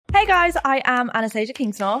Hey guys, I am Anastasia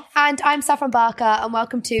Kingsnorth. And I'm Saffron Barker, and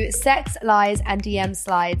welcome to Sex, Lies and DM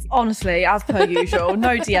Slides. Honestly, as per usual, no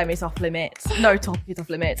DM is off limits, no topic is off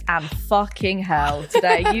limits, and fucking hell,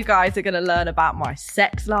 today you guys are going to learn about my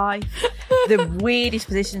sex life, the weirdest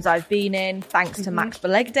positions I've been in, thanks to Max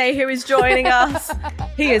Baledge, who is joining us.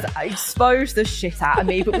 He has exposed the shit out of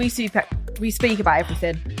me, but we speak about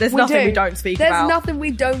everything. There's nothing we don't speak about. There's nothing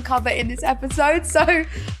we don't cover in this episode. So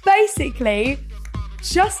basically,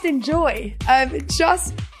 just enjoy.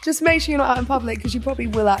 Just make sure you're not out in public, because you probably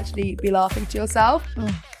will actually be laughing to yourself.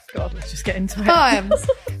 Oh, God, let's just get into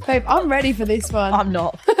it. Babe, I'm ready for this one. I'm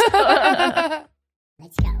not.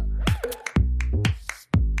 Let's go.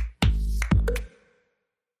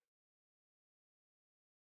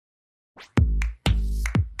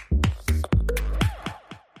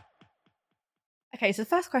 Okay, so the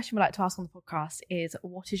first question we like to ask on the podcast is,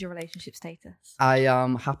 what is your relationship status? I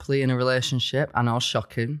am happily in a relationship. I know,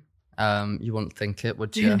 shocking. You wouldn't think it,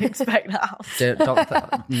 would you? Didn't expect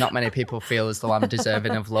that. Not many people feel as though I'm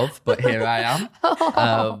deserving of love, but here I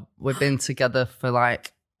am. We've been together for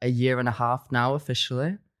like a year and a half now,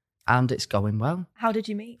 officially, and it's going well. How did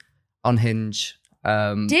you meet? On Hinge.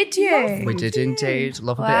 Did you? We did indeed.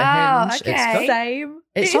 Love a bit Wow, of Hinge. okay. It's good. Same.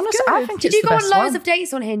 It's honest. good. I think Did it's you the go on best loads one. of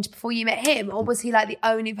dates on Hinge before you met him, or was he like the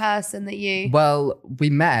only person that you... Well, we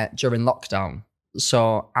met during lockdown.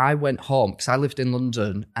 So I went home because I lived in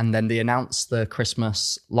London, and then they announced the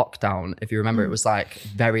Christmas lockdown. If you remember, it was like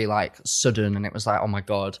very like sudden, and it was like, oh my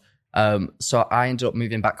God. So I ended up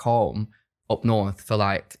moving back home up north for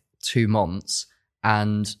like 2 months,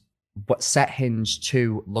 and set Hinge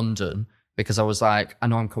to London because I was like, I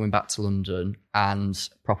know I'm coming back to London and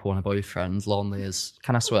proper want a boyfriend, lonely as,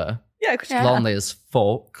 can I swear? Yeah, Lonely as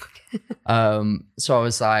fuck. So I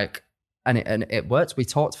was like, and it worked. We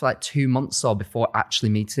talked for like 2 months or before actually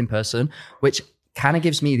meeting in person, which kind of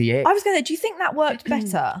gives me the ick. I was going to say, do you think that worked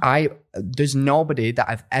better? There's nobody that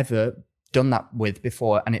I've ever done that with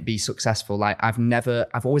before and it be successful. Like I've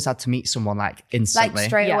always had to meet someone like instantly. Like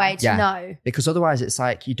straight away to know. Because otherwise it's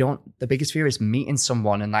like the biggest fear is meeting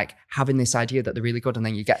someone and like having this idea that they're really good and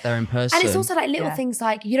then you get there in person. And it's also like little things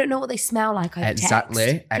like you don't know what they smell like over Exactly.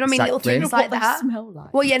 text. Do you know what I mean? Little things like that. Smell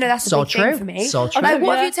like. Well, yeah, no, that's a So big true. thing for me. So true. Like,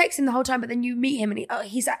 what if you text him the whole time, but then you meet him and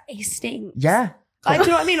he stinks? Yeah. Like, do you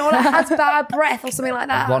know what I mean? Or like has bad breath or something like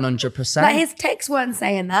that. 100%. Like his texts weren't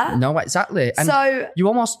saying that. No, exactly. And So- you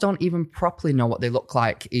almost don't even properly know what they look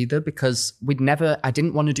like either, because I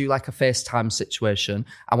didn't want to do like a FaceTime situation.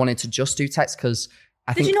 I wanted to just do text because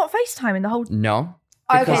I think... Did you not FaceTime in the whole... No.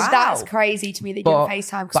 Okay, because that's crazy to me that you But- didn't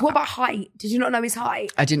FaceTime. Because what about height? Did you not know his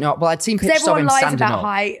height? I didn't know. Well, I'd seen Because pictures of everyone him lies standing about up.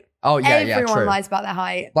 height. Oh, yeah, Everyone true. lies about their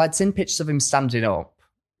height. Well, I'd seen pictures of him standing up.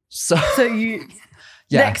 So you...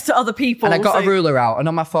 yeah. Next to other people. And I got so- a ruler out, and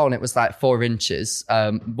on my phone it was like 4 inches.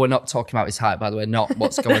 We're not talking about his height, by the way, not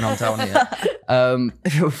what's going on down here.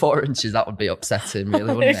 If it were 4 inches, that would be upsetting,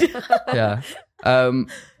 really, wouldn't it? Yeah.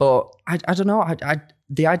 But I don't know.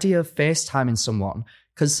 The idea of FaceTiming someone,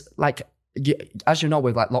 because like, as you know,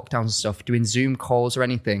 with like lockdowns and stuff, doing Zoom calls or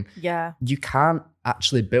anything, Yeah. you can't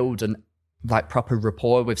actually build an like proper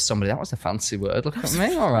rapport with somebody. That was a fancy word. Look at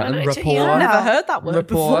me. All right. Rapport. I've never heard that word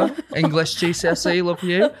Rapport. before. English GCSE, love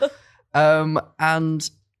you. And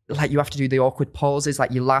like you have to do the awkward pauses, like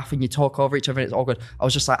you laugh and you talk over each other and it's awkward. I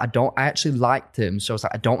was just like, I actually liked him. So I was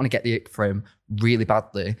like, I don't want to get the ick for him really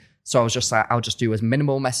badly. So I was just like, I'll just do as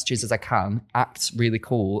minimal messages as I can, act really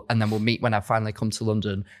cool, and then we'll meet when I finally come to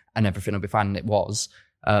London and everything will be fine. And it was.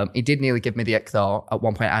 He did nearly give me the ick though. At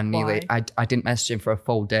one point, I didn't message him for a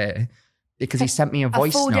full day because he sent me a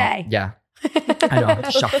voice full note. day? Yeah. I know,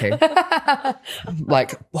 shocking.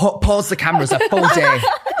 Like, pause the cameras, a full day,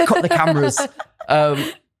 cut the cameras.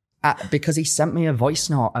 Because he sent me a voice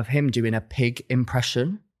note of him doing a pig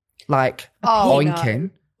impression, like oinking.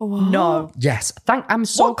 No. Yes, I'm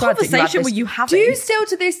so What glad that you had conversation this. were you having? Do you still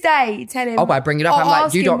to this day tell him? Oh, but I bring it up. or I'm like,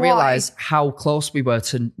 ask you him don't why? realise how close we were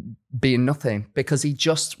to being nothing, because he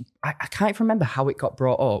just, I can't even remember how it got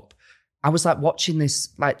brought up. I was like watching this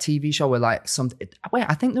like TV show where like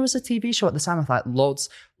I think there was a TV show at the time with like loads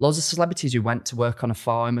of celebrities who went to work on a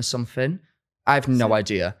farm or something. I have no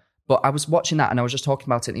idea. But I was watching that and I was just talking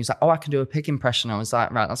about it and he was like, oh, I can do a pig impression. I was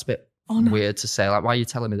like, right, that's a bit weird to say. Like, why are you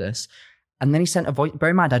telling me this? And then he sent a voice.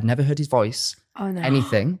 Bear in mind, I'd never heard his voice. Oh, no.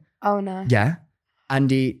 Anything. Oh, no. Yeah.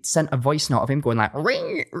 And he sent a voice note of him going like,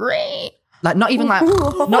 ring, ring. Like, not even like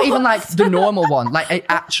the normal one. Like, it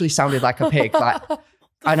actually sounded like a pig. Like,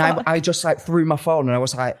 and I just like threw my phone and I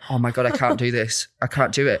was like, oh my God, I can't do this. I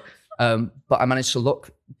can't do it. But I managed to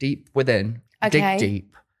look deep within, dig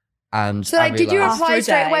deep, And So like, did you realised- reply After a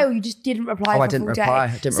straight day. away, or you just didn't reply? Oh, for I a didn't full reply.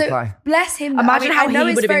 Day? I didn't so, reply. Bless him. though. Imagine how I know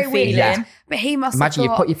he it's would have very been weird, feeling. but he must. Imagine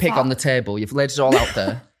have you put your thought, pig on the "Fuck." table, you've laid it all out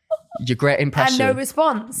there, your great impression. and no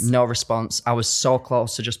response. No response. I was so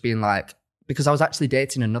close to just being like, because I was actually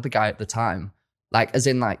dating another guy at the time. Like, as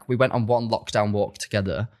in, like, we went on one lockdown walk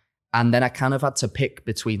together. And then I kind of had to pick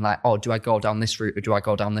between, like, oh, do I go down this route or do I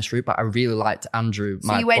go down this route? But I really liked Andrew, So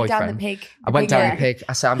my you went boyfriend. down the pig. I went down Yeah. the pig.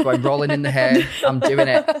 I said, I'm going rolling in the hay. I'm doing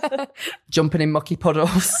it. Jumping in mucky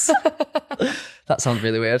puddles. That sounds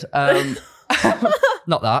really weird.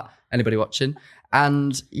 Not that. Anybody watching?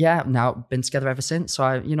 And yeah, now been together ever since. So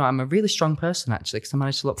I'm a really strong person actually because I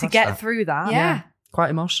managed to look To past get that. through that. Yeah. Quite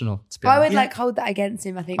emotional, to be I honest. would like hold that against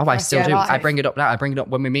him. I think. Oh, for I us still to do. live. I bring it up now. I bring it up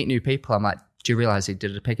when we meet new people. I'm like, do you realise he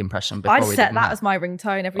did a pig impression before I'd we set did that as my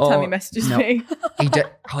ringtone every Oh, time he messages no. me. He did.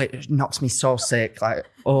 Oh, it knocks me so sick. Like,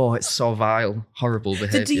 oh, it's so vile, horrible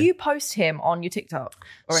behaviour. So do you post him on your TikTok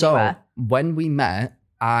or So anywhere? when we met,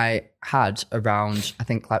 I had around, I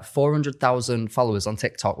think, like 400,000 followers on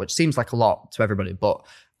TikTok, which seems like a lot to everybody. But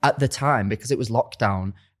at the time, because it was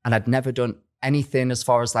lockdown and I'd never done anything as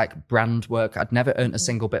far as like brand work, I'd never earned a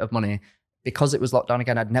single bit of money. Because it was lockdown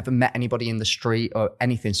again, I'd never met anybody in the street or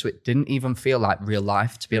anything. So it didn't even feel like real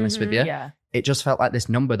life, to be honest with you. Yeah. It just felt like this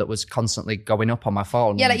number that was constantly going up on my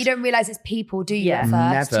phone. Yeah, like And you don't realize it's people, do you? Yeah.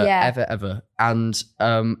 At first? never, yeah. ever. And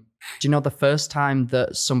do you know the first time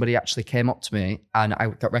that somebody actually came up to me and I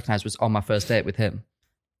got recognised was on my first date with him.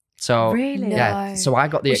 So Really? No. yeah, so I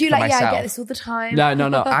got the Was ick you for like, myself. yeah, I get this all the time?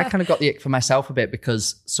 No. I kind of got the ick for myself a bit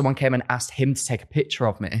because someone came and asked him to take a picture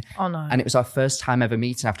of me. Oh no. And it was our first time ever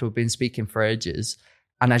meeting after we'd been speaking for ages.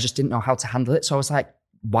 And I just didn't know how to handle it. So I was like,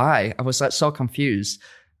 why? I was like so confused.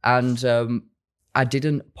 And I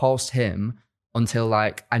didn't post him until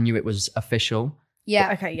like I knew it was official.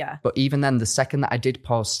 Yeah. Okay, yeah. But even then, the second that I did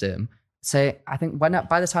post him, I think by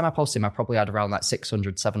the time I posted him, I probably had around like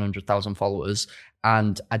 600, 700,000 followers.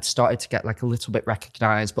 And I'd started to get like a little bit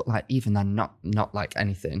recognized, but like even then, not like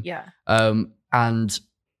anything. Yeah. And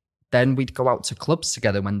then we'd go out to clubs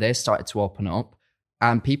together when they started to open up.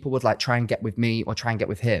 And people would like try and get with me or try and get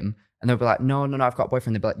with him. And they'd be like, no, I've got a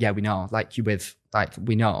boyfriend. They'd be like, yeah, we know. Like you with, like,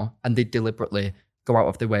 we know. And they'd deliberately go out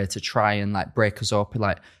of their way to try and like break us up.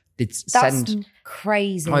 Like they'd That's send.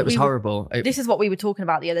 crazy. Oh, it was horrible. This is what we were talking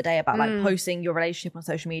about the other day about like Mm. posting your relationship on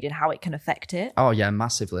social media and how it can affect it. Oh yeah,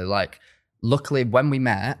 massively. Like, luckily when we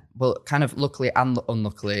met, well, kind of luckily and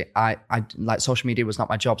unluckily, I like social media was not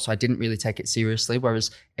my job, so I didn't really take it seriously. Whereas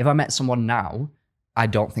if I met someone now, I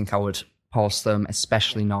don't think I would post them,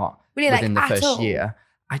 especially not Really, like, within the at first all? year.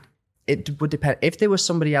 It would depend. If there was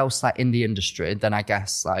somebody else like in the industry, then I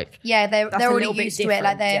guess like Yeah, they're That's a already little bit used to it.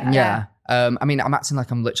 Like they, different, yeah. I mean, I'm acting like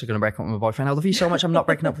I'm literally going to break up with my boyfriend. I love you so much. I'm not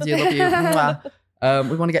breaking up with you. I love you. Mwah.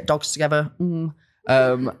 We want to get dogs together.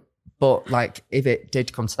 But like, if it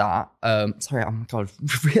did come to that, sorry, oh my God,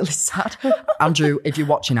 really sad. Andrew, if you're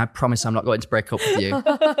watching, I promise I'm not going to break up with you.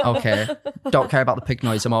 Okay. Don't care about the pig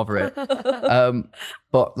noise. I'm over it.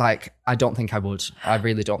 But like, I don't think I would. I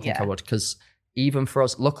really don't think I would. Because even for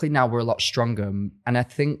us, luckily now we're a lot stronger. And I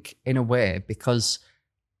think in a way, because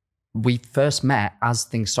we first met as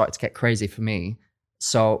things started to get crazy for me.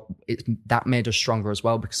 So that made us stronger as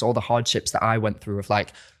well, because all the hardships that I went through of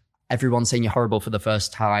like, everyone saying you're horrible for the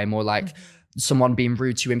first time, or like someone being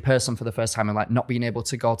rude to you in person for the first time, and like not being able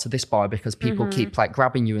to go to this bar because people keep like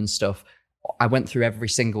grabbing you and stuff. I went through every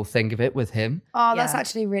single thing of it with him. Oh, that's Yeah.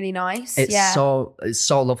 actually really nice. It's yeah. it's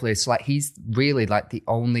so lovely. It's like he's really like the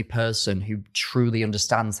only person who truly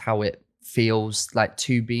understands how it feels like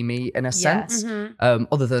to be me in a sense.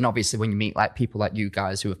 Other than obviously when you meet like people like you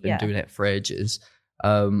guys who have been doing it for ages.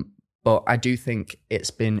 But I do think it's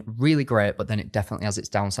been really great, but then it definitely has its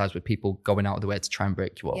downsides with people going out of the way to try and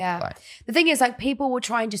break you up. Yeah. Like, The thing is, like, people will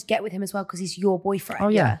try and just get with him as well because he's your boyfriend. oh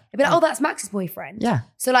yeah. They'll be like, oh, that's Max's boyfriend. Yeah.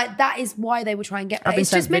 So, like, that is why they will try and get. I've been It's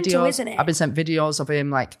sent just videos. mental, isn't it? I've been sent videos of him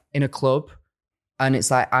like in a club, and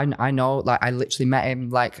it's like I know, like I literally met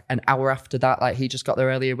him like an hour after that. Like he just got there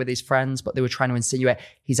earlier with his friends, but they were trying to insinuate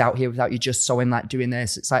he's out here without you. Just saw him like doing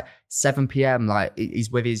this. It's like 7 p.m. Like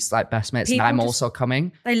he's with his like best mates, People and I'm just- also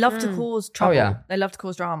coming. They love to cause trouble. yeah. They love to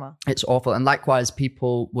cause drama. It's awful. And likewise,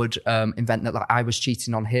 people would invent that like I was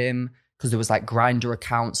cheating on him because there was like Grindr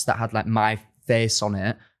accounts that had like my face on it,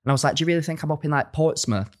 and I was like, do you really think I'm up in like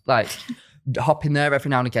Portsmouth, like? Hopping there every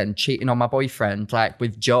now and again, cheating on my boyfriend, like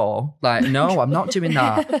with Joe. Like, no, I'm not doing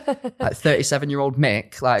that. Like 37-year-old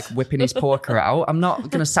Mick, like whipping his poker out. I'm not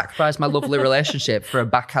going to sacrifice my lovely relationship for a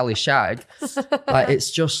back alley shag. Like, it's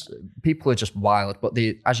just, people are just wild. But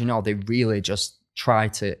they, as you know, they really just try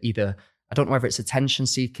to either I don't know whether it's attention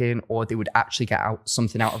seeking or they would actually get out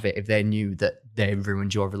something out of it if they knew that they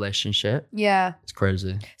ruined your relationship. Yeah. It's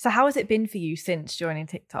crazy. So how has it been for you since joining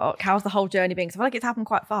TikTok? How's the whole journey been? 'Cause I feel like it's happened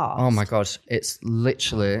quite fast. Oh my God. It's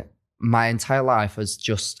literally, my entire life has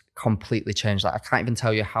just completely changed. Like I can't even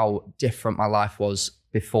tell you how different my life was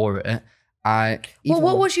before it.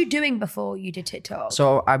 What was you doing before you did TikTok?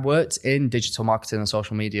 So I worked in digital marketing and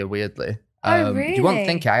social media, weirdly. Oh, really? You wouldn't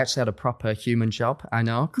think it. I actually had a proper human job. I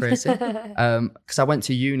know, crazy. Because I went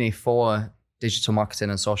to uni for digital marketing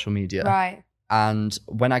and social media. Right. And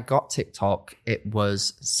when I got TikTok, it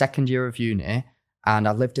was second year of uni and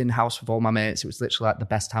I lived in house with all my mates. It was literally like the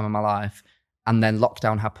best time of my life. And then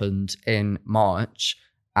lockdown happened in March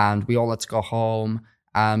and we all had to go home.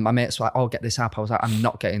 And my mates were like, oh, get this app. I was like, I'm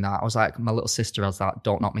not getting that. I was like, my little sister, I was like,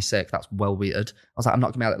 don't knock me sick. That's well weird. I was like, I'm not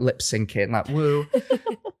going to be like lip syncing, like, woo.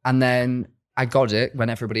 And then I got it when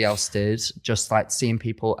everybody else did, just like seeing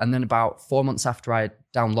people. And then about 4 months after I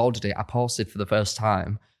downloaded it, I posted for the first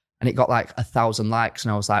time and it got like 1,000 likes.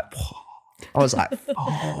 And I was like, whoa. I was like,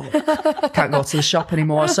 oh, can't go to the shop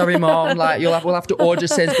anymore. Sorry, mom. Like, we'll have to order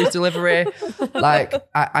Sainsbury's delivery. Like,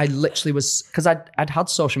 I literally was, because I'd had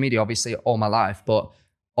social media obviously all my life, but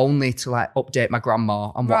only to like update my grandma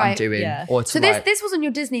on what I'm doing. Yeah. Or to So this wasn't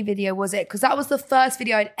your Disney video, was it? Because that was the first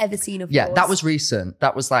video I'd ever seen of yours. Yeah, that was recent.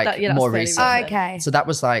 That was like that's more fairly recent. recent. Okay. So that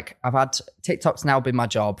was like, I've had, TikTok's now been my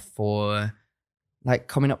job for like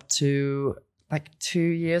coming up to like 2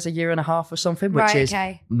 years, a year and a half or something, which is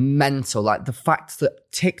mental. Like the fact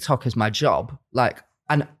that TikTok is my job, like,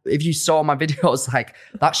 and if you saw my videos, like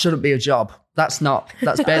that shouldn't be a job. That's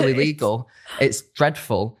barely legal. It's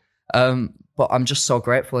dreadful. But I'm just so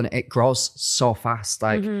grateful and it grows so fast.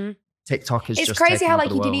 Like TikTok is It's just crazy taking how over like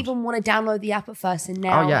the you didn't world. even want to download the app at first and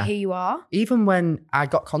now here you are. Even when I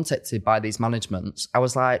got contacted by these managements, I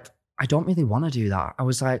was like, I don't really want to do that. I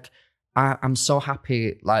was like, I'm so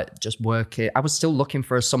happy, like just working. I was still looking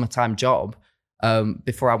for a summertime job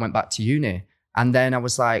before I went back to uni. And then I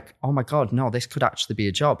was like, oh my God, no, this could actually be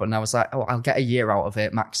a job. And I was like, oh, I'll get a year out of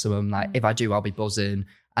it maximum. Like if I do, I'll be buzzing.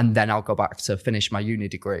 And then I'll go back to finish my uni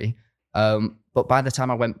degree. But by the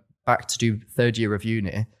time I went back to do third year of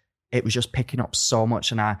uni, it was just picking up so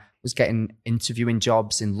much. And I was getting interviewing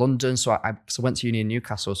jobs in London. So I went to uni in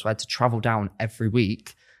Newcastle. So I had to travel down every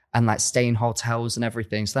week and like stay in hotels and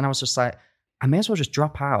everything. So then I was just like, I may as well just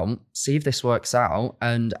drop out, see if this works out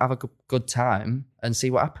and have a good time and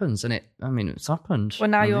see what happens. And it's happened. Well,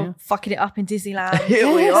 now you're fucking it up in Disneyland.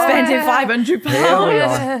 Here we are. Spending £500. Here we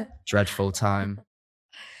are. Dreadful time.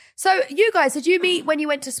 So you guys, did you meet when you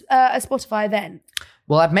went to a Spotify event?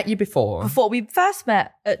 Well, I've met you before. Before we first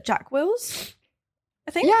met at Jack Will's,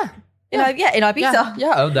 I think. Yeah. In Ibiza.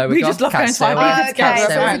 Yeah. Oh, there we go. just love Can't going to stay Ibiza away. together. Okay, Can't so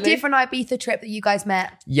stay it was away. a different Ibiza trip that you guys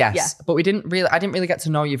met. Yes, Yeah. but I didn't really get to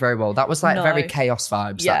know you very well. That was like No. very chaos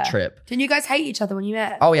vibes, Yeah. that trip. Didn't you guys hate each other when you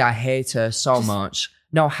met? Oh yeah, I hate her so much.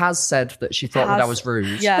 No, Has said that she thought that I Has- was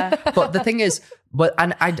rude. Yeah. But the thing is,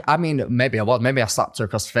 I mean, maybe I was. Maybe I slapped her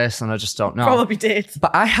across the face and I just don't know. Probably did.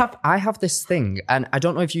 But I have this thing, and I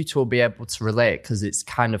don't know if you two will be able to relate because it's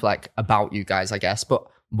kind of like about you guys, I guess. But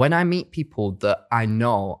when I meet people that I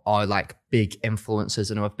know are like big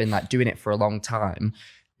influencers and who have been like doing it for a long time,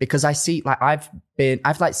 because I see like I've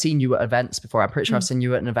like seen you at events before. I'm pretty sure I've seen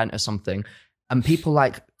you at an event or something, and people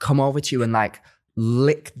like come over to you and like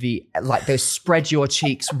lick they spread your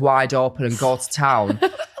cheeks wide open and go to town.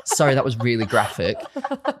 Sorry, that was really graphic.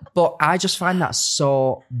 But I just find that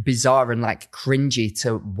so bizarre and like cringy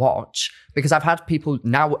to watch because I've had people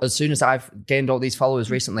now, as soon as I've gained all these followers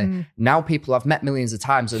recently, now people I've met millions of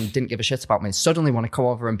times and didn't give a shit about me suddenly want to come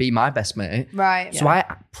over and be my best mate. Right. So I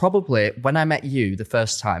probably, when I met you the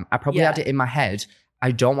first time, I probably had it in my head,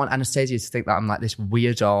 I don't want Anastasia to think that I'm like this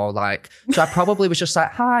weirdo. Like, so I probably was just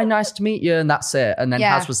like, hi, nice to meet you. And that's it. And then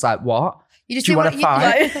Haz was like, what? You just Do you want to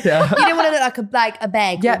fight? Yeah. You didn't want to look like a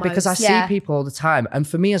beg. Yeah, almost. because I see people all the time. And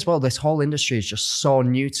for me as well, this whole industry is just so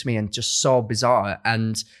new to me and just so bizarre.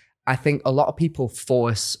 And I think a lot of people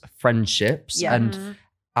force friendships. Yeah. And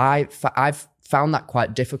I've found that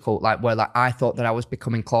quite difficult, like where like I thought that I was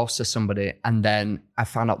becoming close to somebody and then I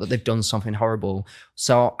found out that they've done something horrible.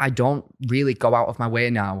 So I don't really go out of my way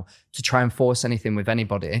now to try and force anything with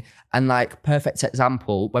anybody. And like perfect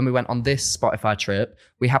example, when we went on this Spotify trip,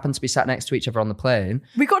 we happened to be sat next to each other on the plane.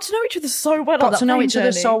 We got to know each other so well. Got to know each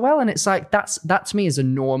other so well. And it's like, that to me is a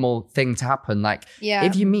normal thing to happen. Like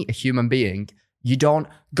if you meet a human being, you don't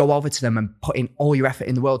go over to them and put in all your effort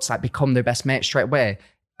in the world to like become their best mate straight away.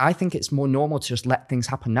 I think it's more normal to just let things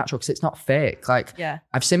happen natural because it's not fake. Like,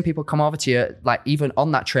 I've seen people come over to you, like even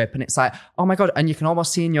on that trip, and it's like, oh my God. And you can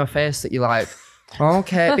almost see in your face that you're like,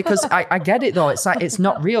 Okay, because I get it though. It's like it's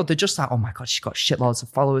not real. They're just like, oh my god, she's got shitloads of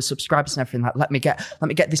followers, subscribers, and everything. Like, let me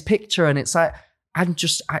get this picture, and it's like I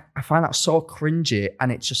find that so cringy,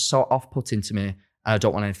 and it's just so off-putting to me. And I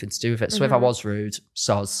don't want anything to do with it. So if I was rude,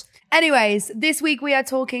 soz. Anyways, this week we are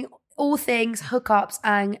talking all things hookups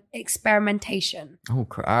and experimentation. Oh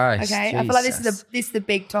Christ! Okay, Jesus. I feel like this is the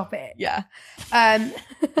big topic. Yeah.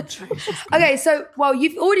 Okay, so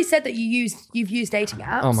you've already said that you've used dating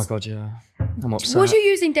apps. Oh my god, yeah. I'm upset. Was you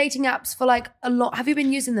using dating apps for like a lot? Have you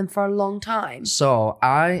been using them for a long time? So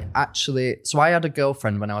I had a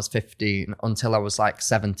girlfriend when I was 15 until I was like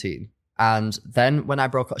 17. And then when I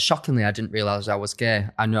broke up, shockingly, I didn't realize I was gay.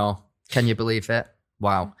 I know. Can you believe it?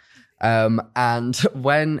 Wow. And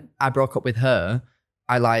when I broke up with her,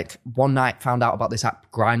 I like one night found out about this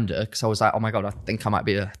app Grindr because I was like, oh my God, I think I might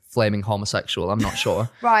be a flaming homosexual. I'm not sure.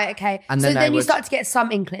 Right, okay. And so then you started to get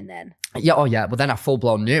some inkling then? Yeah, oh yeah. But then I full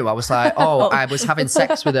blown knew. I was like, I was having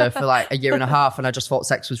sex with her for like a year and a half and I just thought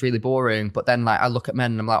sex was really boring. But then like I look at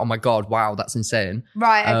men and I'm like, oh my God, wow, that's insane.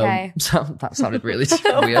 Right, okay. So that sounded really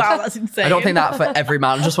weird. Wow, that's insane. I don't think that for every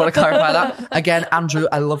man. Just want to clarify that. Again, Andrew,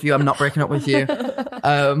 I love you. I'm not breaking up with you.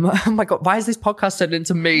 Oh my God, why is this podcast turned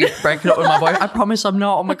into me breaking up with my boy? I promise I'm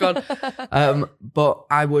not. Oh my God. But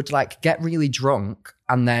I would like get really drunk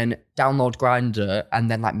and then download Grindr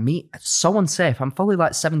and then like meet so unsafe. I'm fully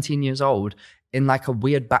like 17 years old in like a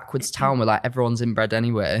weird backwards town where like everyone's inbred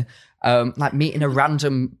anyway. Like meeting a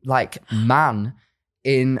random like man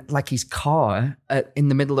in like his car in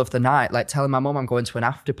the middle of the night, like telling my mum I'm going to an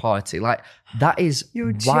after party. Like that is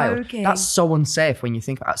You're wild. joking. That's so unsafe when you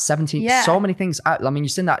think about 17. Yeah. So many things. I mean,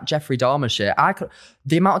 you've seen that Jeffrey Dahmer shit.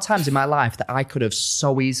 The amount of times in my life that I could have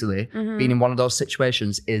so easily been in one of those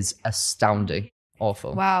situations is astounding.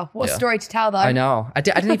 Awful. Wow. What Yeah. story to tell though? I know. I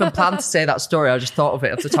didn't even plan to say that story. I just thought of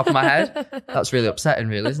it off the top of my head. That's really upsetting,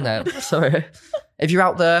 really, isn't it? Sorry. If you're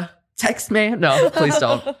out there, text me. No, please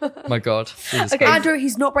don't. Oh my God. Jesus Okay. Christ. Andrew,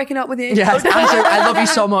 he's not breaking up with you. Yes, Andrew, I love you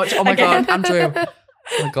so much. Oh my God, Andrew. Oh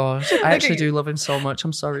my God. I actually do love him so much.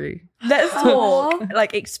 I'm sorry. Let's talk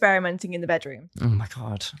like experimenting in the bedroom. Oh my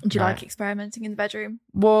God. Do you Right. like experimenting in the bedroom?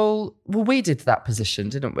 Well, we did that position,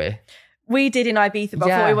 didn't we? We did in Ibiza, but I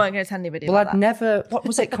Yeah. thought we weren't going to tell anybody Well, about I'd never. What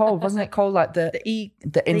was it called? Wasn't it called like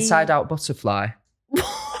the inside out butterfly?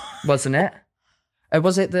 Wasn't it? Or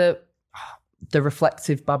was it the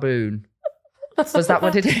reflective baboon? Was that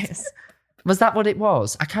what it is? Was that what it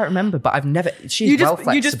was? I can't remember, but I've never. She's well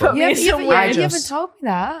flexible. you just put me in some You weird. haven't told me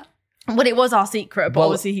that. Well, it was our secret, but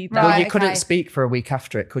obviously he. Right. Well, you okay. couldn't speak for a week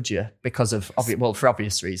after it, could you? Because of for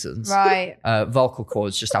obvious reasons. Right. Vocal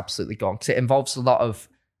cords just absolutely gone because it involves a lot of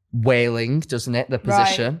wailing, doesn't it? The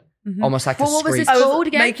position, almost like Well, a what was screech. this I was called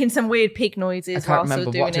again? making some weird pig noises I can't whilst I remember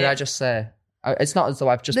was doing what did it. I just say. It's not as though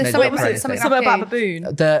I've just There's made something- it up was or it anything. something Something about Raccoon. baboon.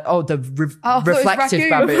 I thought it was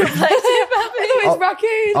reflective raccoon. baboon. It was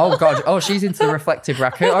raccoon. Oh God! Oh, she's into the reflective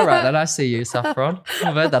raccoon. All right, then I see you, Saffron.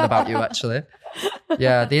 I've heard that about you actually.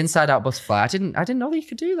 Yeah, the inside out butterfly. I didn't know that you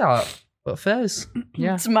could do that. But first,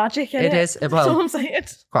 yeah, It's magic, isn't it it? is. That's Well, all I'm saying.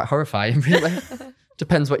 quite horrifying, really.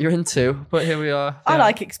 Depends what you're into. But here we are. I Yeah.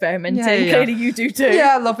 like experimenting. Yeah. Clearly, you do too.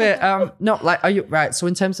 Yeah, I love it. No, like, are you right? So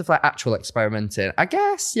in terms of like actual experimenting, I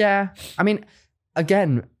guess, yeah. I mean,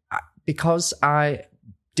 again, because I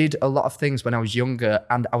did a lot of things when I was younger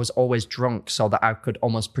and I was always drunk so that I could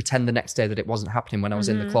almost pretend the next day that it wasn't happening when I was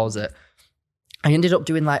in the closet. I ended up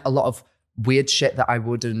doing like a lot of weird shit that I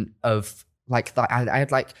wouldn't have. Like that, I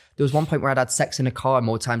had like there was one point where I'd had sex in a car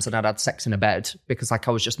more times than I'd had sex in a bed because like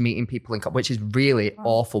I was just meeting people in car, which is really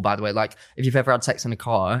awful, by the way. Like if you've ever had sex in a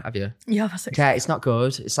car, have you? Yeah, that's it. Yeah, it's not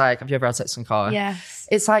good. It's like, have you ever had sex in a car? Yes.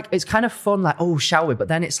 It's like it's kind of fun, like, oh, shall we? But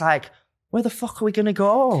then it's like, where the fuck are we gonna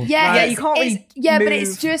go? Yeah, Yeah, you can't really but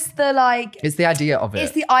it's move. just the like. It's the idea of it.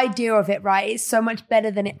 It's the idea of it, right? It's so much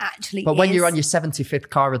better than it actually But is. when you're on your 75th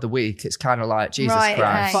car of the week, it's kind of like, Jesus Right,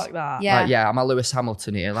 Christ. okay. Fuck that. Yeah. Like, yeah, I'm a Lewis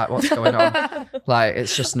Hamilton here. Like, what's going on? Like,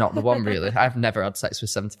 it's just not the one, really. I've never had sex with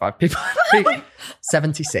 75 people.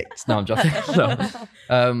 76. No, I'm joking.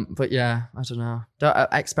 No. But yeah, I don't know.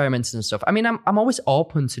 Experimenting and stuff. I mean, I'm always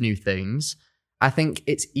open to new things. I think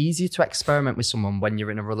it's easier to experiment with someone when you're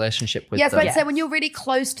in a relationship with Yes, them. but I'd say when you're really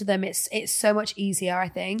close to them, it's so much easier, I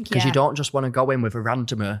think. Because you don't just want to go in with a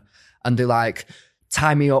randomer and they're like,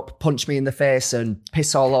 tie me up, punch me in the face and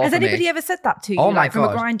piss all over Has me. anybody ever said that to you? Oh like, my God.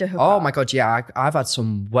 From a Grindr hookup? Oh my God, yeah. I've had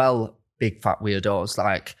some big fat weirdos,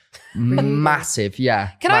 like massive, yeah.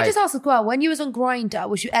 Can like, I just ask as well, when you was on Grindr,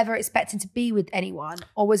 was you ever expecting to be with anyone?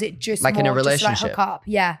 Or was it just Like in more a just like relationship? hook up?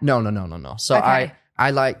 Yeah. No. So Okay.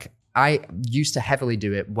 I used to heavily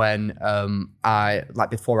do it when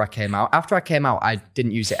before I came out. After I came out, I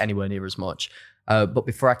didn't use it anywhere near as much. But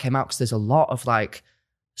before I came out, because there's a lot of like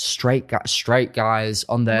straight guys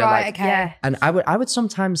on there. Right, like, okay. Yeah. And I would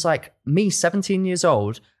sometimes, like, me, 17 years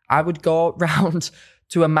old, I would go round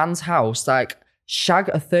to a man's house, like, shag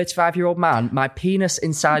a 35-year-old man, my penis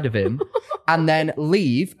inside of him, and then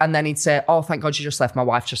leave. And then he'd say, oh, thank God you just left. My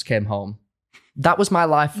wife just came home. That was my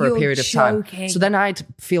life for You're a period of time. joking. So then I'd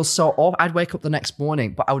feel so off. I'd wake up the next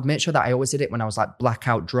morning, but I would make sure that I always did it when I was like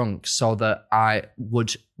blackout drunk, so that I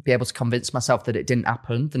would be able to convince myself that it didn't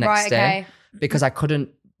happen the next day. Because I couldn't,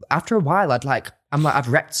 after a while, I've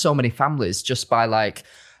wrecked so many families just by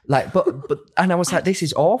and I was like, this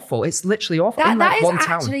is awful. It's literally awful. In That like is one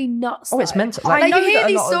town. actually nuts. Oh, it's though. mental. Like, know you hear that a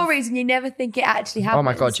these lot of- stories and you never think it actually happens. Oh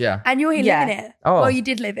my God, yeah. And you're here Yeah. living it. Oh. Well, you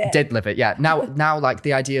did live it. Did live it, yeah. Now, like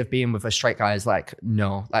the idea of being with a straight guy is like,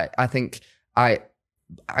 no. Like, I think I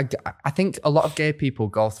think a lot of gay people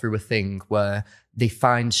go through a thing where they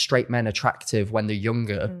find straight men attractive when they're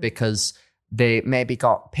younger because they maybe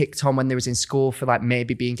got picked on when they was in school for like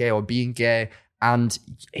maybe being gay or being gay, and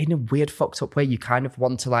in a weird fucked up way, you kind of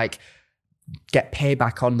want to like get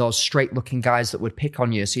payback on those straight looking guys that would pick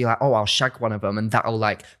on you. So you're like, oh, I'll shag one of them and that'll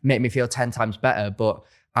like make me feel 10 times better. But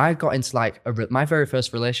I got into like my very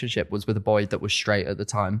first relationship was with a boy that was straight at the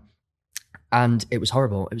time, and it was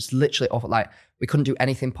horrible. It was literally awful. Like, we couldn't do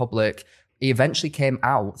anything public. He eventually came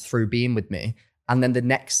out through being with me, and then the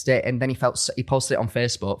next day, and then he posted it on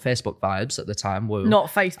Facebook vibes at the time. Woo. Not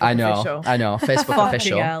Facebook official. I know, Facebook Fucking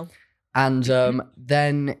official. hell. And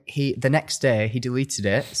then the next day he deleted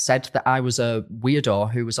it, said that I was a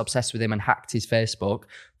weirdo who was obsessed with him and hacked his Facebook,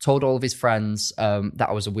 told all of his friends that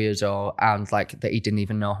I was a weirdo and like that he didn't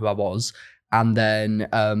even know who I was. And then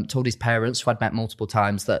told his parents, who I'd met multiple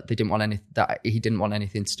times, that he didn't want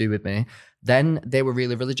anything to do with me. Then they were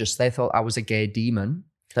really religious. They thought I was a gay demon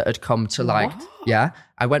that had come to like, yeah.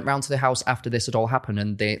 I went round to the house after this had all happened,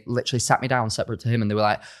 and they literally sat me down separate to him, and they were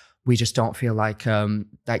like, we just don't feel like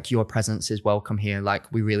your presence is welcome here.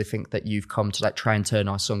 Like, we really think that you've come to like try and turn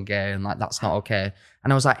our son gay, and like that's not okay.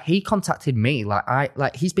 And I was like, he contacted me.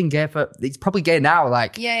 He's been gay he's probably gay now.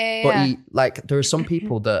 Like, Yeah. But he there are some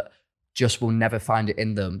people that just will never find it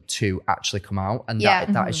in them to actually come out, and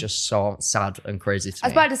that is just so sad and crazy to me. I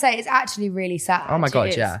was about to say, it's actually really sad. Oh my God,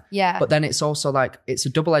 It is. yeah. Yeah. But then it's also like, it's a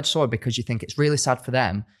double-edged sword, because you think it's really sad for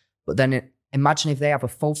them, but then imagine if they have a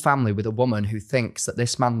full family with a woman who thinks that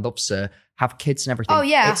this man loves her, have kids and everything. Oh,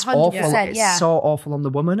 yeah, it's 100%, awful. yeah. It's so awful on the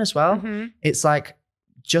woman as well. Mm-hmm. It's like,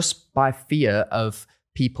 just by fear of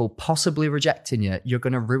people possibly rejecting you, you're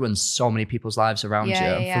going to ruin so many people's lives around you.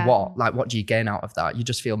 And for what? Like, what do you gain out of that? You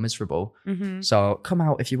just feel miserable. Mm-hmm. So come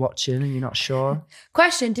out if you're watching and you're not sure.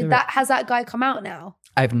 Question: has that guy come out now?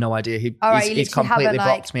 I have no idea. He's literally completely haven't,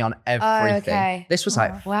 blocked me on everything. okay. This was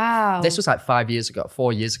like Wow. This was like 4 years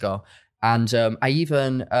ago. And I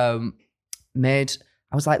even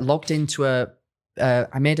logged into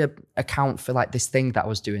I made a account for like this thing that I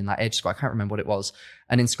was doing like ages ago. I can't remember what it was,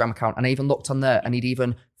 an Instagram account. And I even looked on there, and he'd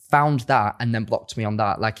even found that and then blocked me on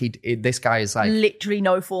that. Like this guy is like literally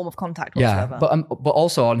no form of contact whatsoever. Yeah, but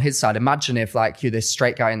also on his side, imagine if like you're this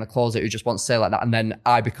straight guy in the closet who just wants to say like that, and then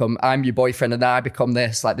I'm your boyfriend, and then I become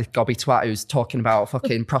this like this gobby twat who's talking about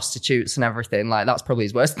fucking prostitutes and everything. Like, that's probably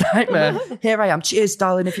his worst nightmare. Here I am. Cheers,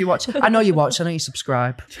 darling. If you watch, I know you watch. I know you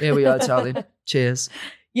subscribe. Here we are, darling. Cheers.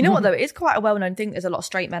 You know what though? It is quite a well-known thing. There's a lot of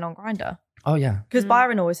straight men on Grindr. Oh yeah. Because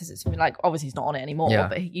Byron always says it's like, obviously he's not on it anymore,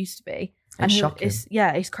 but he used to be. It's shocking.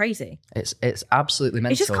 It's crazy. It's absolutely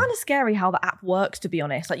mental. It's just kind of scary how the app works, to be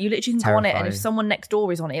honest. Like, you literally can go on it, and if Terrifying. someone next door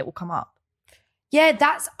is on it, it will come up. Yeah,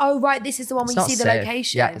 right. This is the one where It's you see not the safe.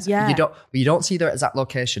 location. Yeah. You don't see their exact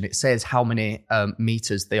location. It says how many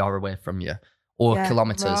meters they are away from you, or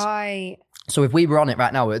kilometers. Right. So if we were on it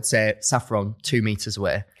right now, it would say Saffron 2 meters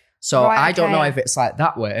away. So Right, I don't know okay. if it's like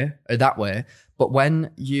that way or that way. But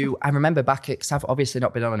when I remember back, because I've obviously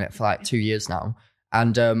not been on it for like 2 years now.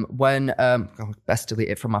 And best delete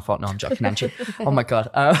it from my phone. No, I'm joking, Andrew. Oh my God.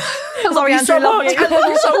 Sorry, Andrew, love you. I love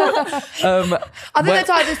you so much. I think the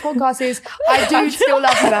title of this podcast is I do still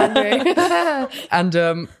love you, Andrew.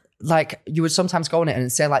 And like, you would sometimes go on it and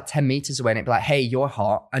it'd say like 10 meters away, and it'd be like, hey, you're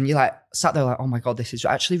hot. And you're like, sat there like, oh my God, this is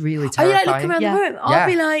actually really Are you terrifying. like looking around Yeah. the room? I'll Yeah.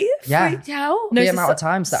 be like Yeah. freaked out. No, The so amount of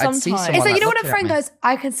times that I'd see sometimes- someone It's like, you know like when a looking friend at me. goes,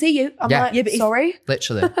 I can see you. I'm Yeah. like, Yeah, but if- sorry.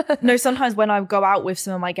 Literally. No, sometimes when I go out with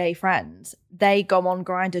some of my gay friends, they go on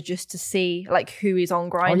Grindr just to see like who is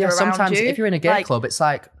on Grindr Oh yeah, around sometimes you. if you're in a gay Like, club, it's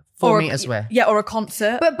like 4 or meters away. Yeah, or a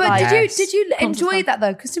concert. But like, did you enjoy fun. that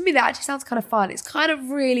though? Because to me that actually sounds kind of fun. It's kind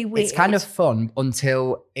of really weird. It's kind of fun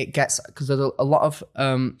until it gets, because there's a lot of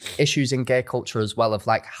issues in gay culture as well, of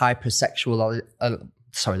like hypersexual.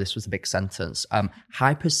 sorry, this was a big sentence.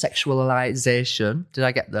 Hypersexualization. Did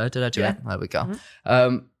I get there? Did I do it? There we go.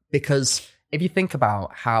 Because if you think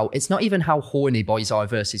about how it's not even how horny boys are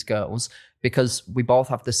versus girls, because we both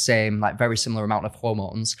have the same, like very similar amount of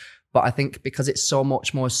hormones. But I think because it's so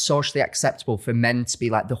much more socially acceptable for men to be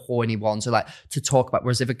like the horny ones or like to talk about,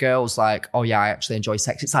 whereas if a girl's like, oh yeah, I actually enjoy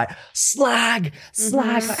sex, it's like slag,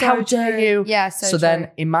 like, So how dare true. you? Yeah, so then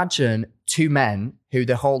true. imagine two men who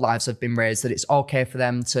their whole lives have been raised that it's okay for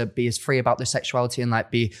them to be as free about their sexuality and like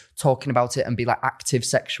be talking about it and be like active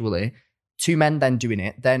sexually. Two men then doing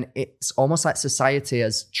it, then it's almost like society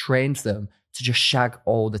has trained them to just shag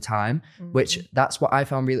all the time, which that's what I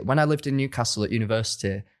found really, when I lived in Newcastle at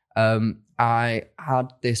university, I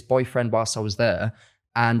had this boyfriend whilst I was there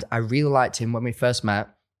and I really liked him when we first met.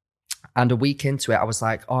 And a week into it, I was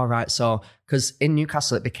like, all right, so, because in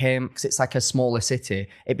Newcastle, it became, because it's like a smaller city,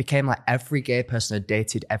 it became like every gay person had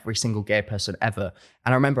dated every single gay person ever.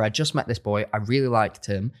 And I remember I just met this boy, I really liked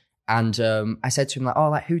him. And I said to him, like, oh,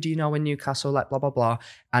 like, who do you know in Newcastle? Like, blah, blah, blah.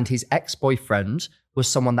 And his ex-boyfriend was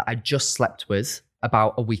someone that I just slept with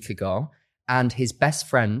about a week ago. And his best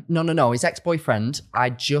friend, his ex-boyfriend, I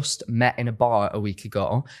just met in a bar a week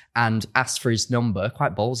ago and asked for his number.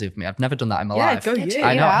 Quite ballsy of me. I've never done that in my life. Go you.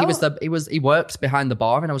 I know. He worked behind the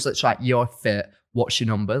bar and I was literally like, you're fit. What's your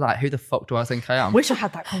number? Like, who the fuck do I think I am? Wish I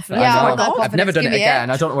had that confidence. Yeah, I I know. want that I've confidence. never done Give it me again.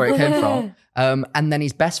 I don't know where it came from. And then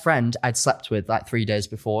his best friend I'd slept with like 3 days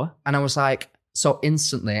before. And I was like, so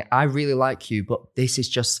instantly, I really like you, but this is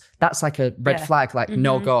just, that's like a red flag, like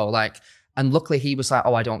no go. Like, and luckily he was like,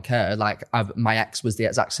 oh, I don't care. Like my ex was the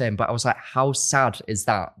exact same. But I was like, how sad is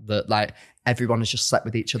that like everyone has just slept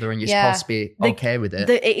with each other and you're supposed to be okay with it?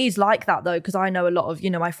 It is like that though, because I know a lot of,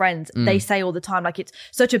 my friends, they say all the time, like it's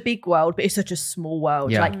such a big world, but it's such a small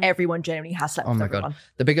world. Yeah. Like everyone generally has slept with my everyone. God.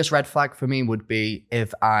 The biggest red flag for me would be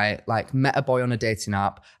if I like met a boy on a dating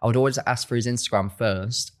app, I would always ask for his Instagram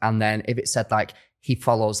first. And then if it said like, he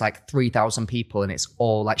follows like 3,000 people and it's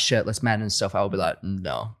all like shirtless men and stuff, I would be like,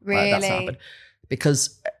 no, Really? like, that's not happened.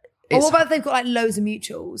 Because Or what about if they've got like loads of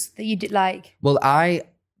mutuals that you did like? well, I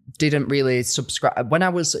didn't really subscribe. When I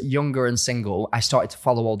was younger and single, I started to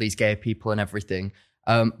follow all these gay people and everything.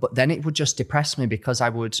 But then it would just depress me because I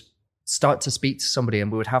would start to speak to somebody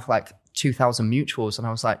and we would have like 2,000 mutuals. And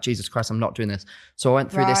I was like, Jesus Christ, I'm not doing this. So I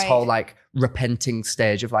went through this whole like repenting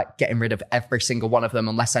stage of like getting rid of every single one of them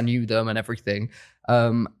unless I knew them and everything.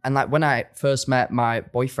 And like when I first met my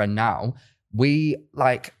boyfriend now, we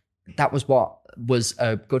like, that was what was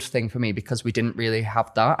a good thing for me because we didn't really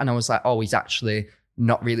have that. And I was like, oh, he's actually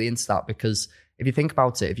not really into that, because if you think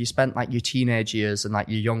about it, if you spent like your teenage years and like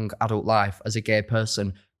your young adult life as a gay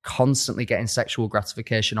person constantly getting sexual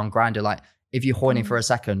gratification on Grindr, like if you're horny for a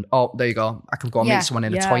second, oh, there you go, I can go and meet someone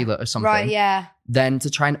in a toilet or something. Right, yeah. Then to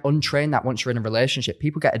try and untrain that once you're in a relationship,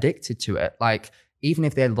 people get addicted to it. Like even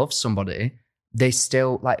if they love somebody, they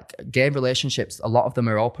still like gay relationships. A lot of them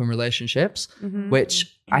are open relationships,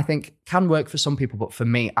 which I think can work for some people. But for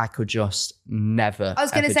me, I could just never. I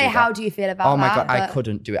was going to say, how do you feel about that? Oh my God, I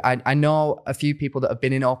couldn't do it. I know a few people that have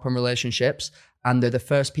been in open relationships and they're the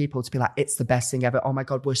first people to be like, it's the best thing ever. Oh my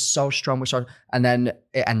God, we're so strong. We're so, and then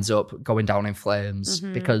it ends up going down in flames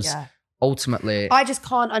because ultimately. I just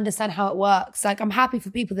can't understand how it works. Like I'm happy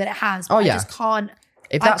for people that it has, but Oh, I yeah. just can't.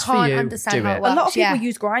 If that's I can't for you, understand do how it. it works. A lot of people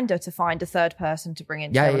use Grindr to find a third person to bring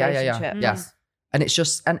into a relationship. Yeah. And it's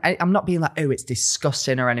just, and I'm not being like, oh, it's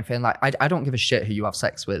disgusting or anything. Like, I don't give a shit who you have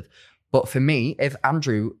sex with. But for me, if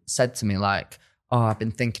Andrew said to me like, oh, I've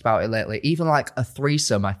been thinking about it lately, even like a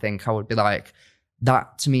threesome, I think I would be like,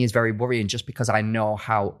 that to me is very worrying just because I know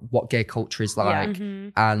what gay culture is like.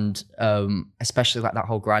 And especially like that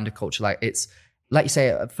whole Grindr culture, like it's, like you say,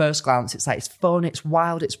 at first glance, it's like, it's fun, it's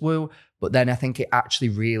wild, it's woo. But then I think it actually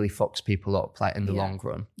really fucks people up like in the long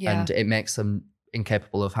run. Yeah. And it makes them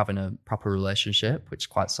incapable of having a proper relationship, which is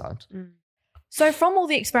quite sad. So from all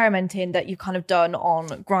the experimenting that you've kind of done on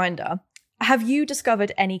Grindr, have you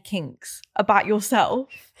discovered any kinks about yourself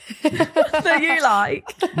that you like?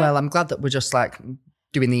 Well, I'm glad that we're just like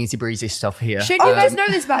doing the easy breezy stuff here. Shouldn't you guys know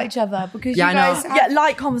this about each other? Because Yeah, you I know. guys Yeah,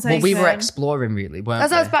 light conversation. Well, we were exploring really, weren't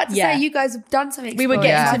That's what I was we? about to Yeah. say. You guys have done something. We were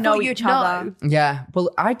exploring. getting I to know thought each you'd other. know. Yeah, well,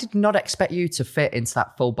 I did not expect you to fit into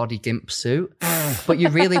that full body gimp suit, but you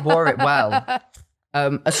really wore it well.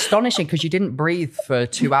 Astonishing, because you didn't breathe for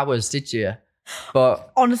 2 hours, did you?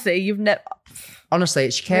 But Honestly, you've never... honestly,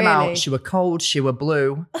 she came Really? out, she were cold, she were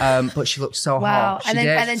blue, but she looked so Wow. hot. And She then,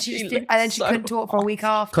 did. and then she couldn't talk for a week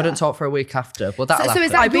after. Couldn't talk for a week after. Well, that'll So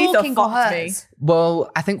is happen. that your Ibiza kink or fucked hers? me.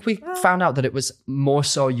 Well, I think we found out that it was more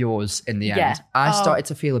so yours in the end. Yeah. I started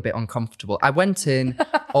to feel a bit uncomfortable. I went in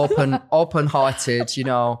open-hearted, you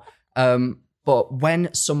know, But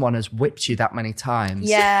when someone has whipped you that many times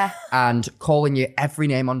Yeah. and calling you every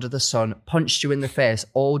name under the sun, punched you in the face,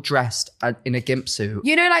 all dressed in a gimp suit.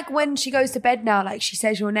 You know, like when she goes to bed now, like she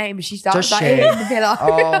says your name and she starts Does like she? hitting the pillow.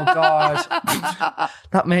 Oh, God.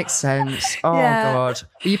 That makes sense. Oh, Yeah. God.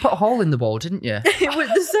 But you put a hole in the wall, didn't you?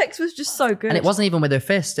 The sex was just so good. And it wasn't even with her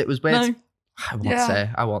fist. It was with... No.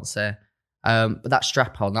 I won't say. But that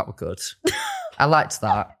strap on, that was good. I liked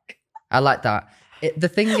that. The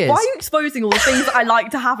thing is... Why are you exposing all the things that I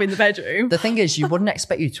like to have in the bedroom? The thing is, you wouldn't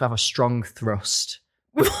expect you to have a strong thrust.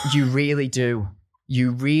 But you really do.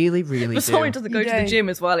 You really, really For do. someone who doesn't go You to the do. gym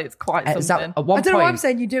as well, it's quite Is something. that, at one I don't know what I'm point,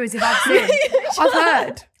 saying you do is if I've seen. I've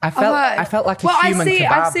heard. I felt like a well, human I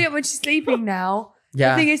kebab. see it when she's sleeping now.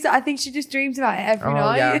 Yeah. The thing is that I think she just dreams about it every Oh,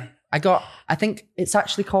 night. yeah. I think it's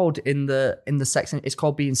actually called in the sex, it's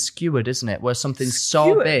called being skewered, isn't it? Where something's so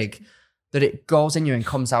Skewered? big that it goes in you and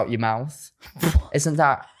comes out your mouth. Isn't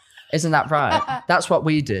that right? That's what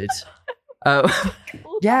we did.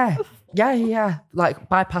 Yeah. Like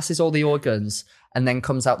bypasses all the organs and then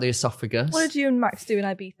comes out the esophagus. What did you and Max do in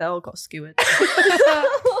Ibiza? All got skewered.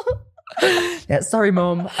 Yeah, sorry,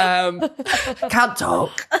 Mum. Can't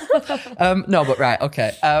talk. No, but right,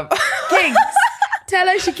 okay. Kinks. Tell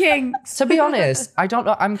us your kinks. To be honest, I don't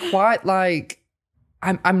know. I'm quite like,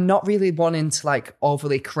 I'm not really wanting to like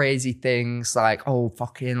overly crazy things like, oh,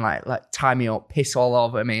 fucking like tie me up, piss all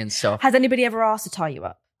over me and stuff. Has anybody ever asked to tie you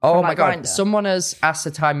up? Oh From, my like, God. Grindr? Someone has asked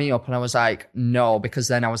to tie me up and I was like, no, because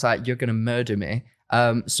then I was like, you're going to murder me.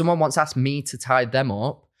 Someone once asked me to tie them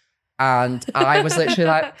up and I was literally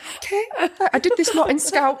like, okay, I did this not in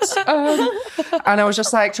Scouts. And I was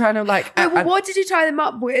just like trying to like, What did you tie them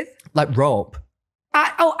up with? like rope.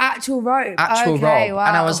 Actual rope. Actual Okay, rope. wow.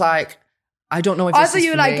 And I was like, I don't know if I this thought is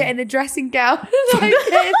you were for like me. getting a dressing gown. Like,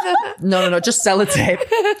 getting the- No, just sellotape.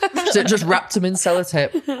 Just wrapped them in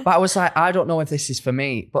sellotape. But I was like, I don't know if this is for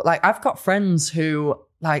me. But like, I've got friends who,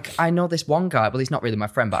 like, I know this one guy. Well, he's not really my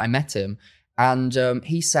friend, but I met him. And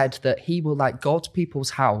he said that he will like go to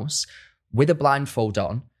people's house with a blindfold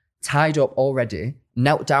on, tied up already,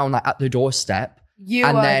 knelt down like at the doorstep. You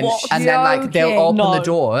are then like they'll joking. open No. the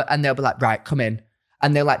door and they'll be like, right, come in.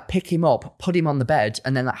 And they'll like pick him up, put him on the bed,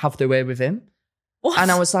 and then like have their way with him. What? And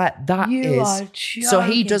I was like, that You is. are joking. So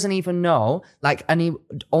he doesn't even know, like, and he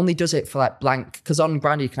only does it for like blank, because on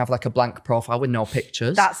Grindr you can have like a blank profile with no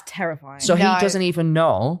pictures. That's terrifying. So No. he doesn't even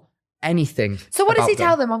know anything. So what does he about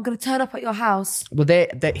tell them? I'm going to turn up at your house Well, he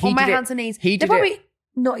on my did hands it. and knees. He They're did probably it.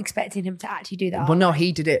 not expecting him to actually do that. Well, no,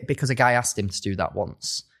 he did it because a guy asked him to do that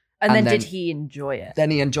once. and then and then- did he enjoy it?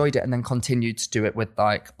 Then he enjoyed it and then continued to do it with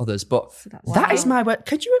like others. But that's- that is my word.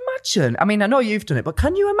 Could you imagine? I mean, I know you've done it, but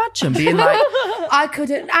can you imagine being like, I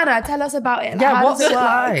couldn't. Anna, tell us about it. Like, yeah, how what's does it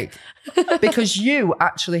work? like? Because you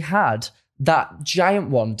actually had that giant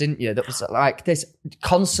one, didn't you? That was like this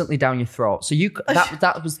constantly down your throat. So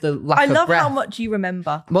that was the lack I of love breath. how much you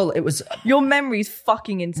remember. Well, it was. Your memory's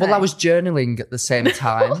fucking insane. Well, I was journaling at the same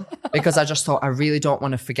time because I just thought I really don't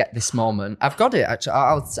want to forget this moment. I've got it. Actually,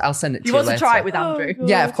 I'll send it to You you want later. to try it with Andrew?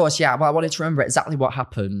 Yeah, of course. Yeah. Well, I wanted to remember exactly what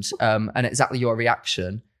happened and exactly your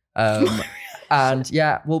reaction. And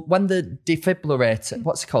yeah, well, when the defibrillator,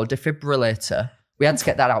 what's it called? Defibrillator, we had to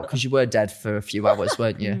get that out because you were dead for a few hours,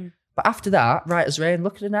 weren't you? But after that, right as rain,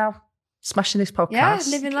 look at her now, smashing this podcast. Yeah,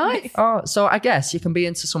 living life. Oh, so I guess you can be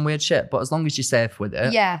into some weird shit, but as long as you're safe with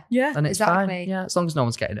it, Yeah. Yeah. then it's exactly. fine. Yeah, as long as no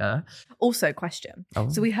one's getting hurt. Also, question. Oh.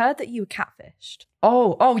 So we heard that you were catfished.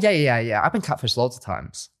 Oh, yeah. I've been catfished loads of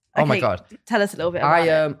times. Oh my Okay, God. Tell us a little bit about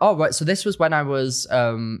it. Oh right, so this was when I was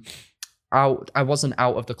out. I wasn't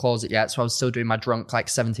out of the closet yet, so I was still doing my drunk like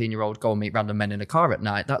 17-year-old go and meet random men in a car at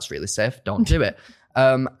night. That's really safe. Don't do it.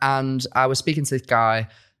 And I was speaking to this guy,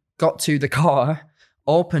 got to the car,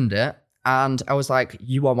 opened it, and I was like,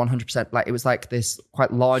 "You are 100%." Like it was like this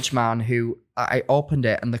quite large man who I opened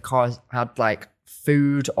it, and the car had like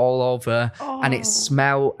food all over, and it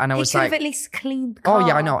smelled. And I He was could like, have at least cleaned the car. "Oh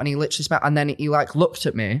yeah, I know." And he literally smelled, and then he like looked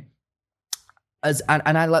at me.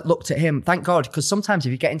 And I like looked at him, thank God, because sometimes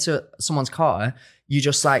if you get into someone's car, you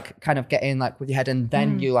just like kind of get in like with your head and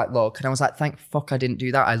then you like look. And I was like, thank fuck I didn't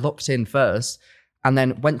do that. I looked in first and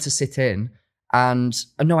then went to sit in and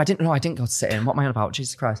no, I didn't go to sit in. What am I on about?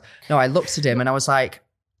 Jesus Christ. No, I looked at him and I was like,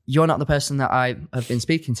 you're not the person that I have been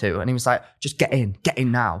speaking to. And he was like, just get in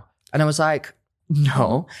now. And I was like,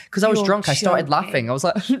 no, because I was You're drunk. I started joking. laughing. I was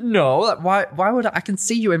like, no, like, why would I can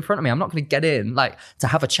see you in front of me. I'm not going to get in, like, to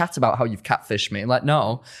have a chat about how you've catfished me. Like,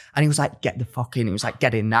 no. And he was like, get the fuck in. He was like,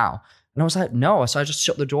 get in now. And I was like, no. So I just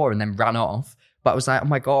shut the door and then ran off. But I was like, oh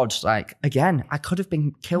my God, like, again, I could have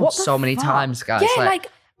been killed What the so many fuck? times, guys. Yeah,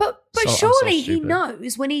 like, but But I'm surely he stupid.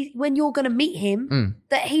 knows when you're going to meet him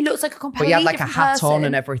that he looks like a But completely he had like a different hat on person.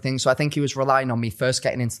 and everything. So I think he was relying on me first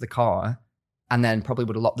getting into the car and then probably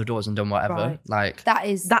would have locked the doors and done whatever. Right. Like,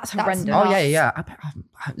 That's horrendous. oh, nuts. yeah.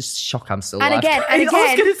 I'm shocked I'm still And alive. again, I was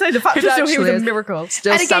going to say, the fact It you're still here actually is is. a miracle.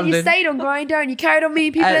 Still And again, you standing. stayed on Grindr and you carried on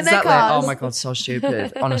meeting people in their Exactly. cars. Oh my God, so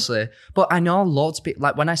stupid, honestly. But I know loads of people,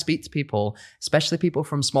 like when I speak to people, especially people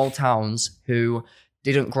from small towns who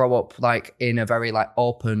didn't grow up like in a very like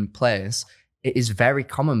open place, it is very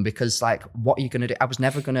common because like, what are you going to do? I was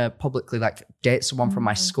never going to publicly like date someone from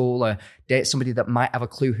my school or date somebody that might have a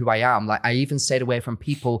clue who I am. Like I even stayed away from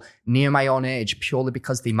people near my own age purely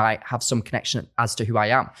because they might have some connection as to who I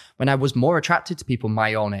am. When I was more attracted to people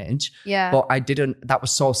my own age, but I didn't, that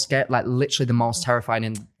was so scared, like literally the most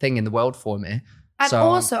terrifying thing in the world for me. And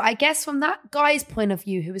also, I guess from that guy's point of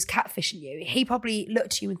view who was catfishing you, he probably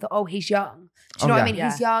looked at you and thought, oh, he's young. Do you know what I mean?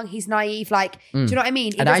 Yeah. He's young, he's naive. Like, do you know what I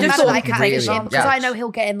mean? It And I doesn't used matter to that I look catfish really- him because yeah. I know he'll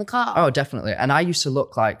get in the car. Oh, definitely. And I used to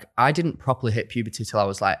look like, I didn't properly hit puberty till I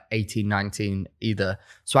was like 18, 19 either.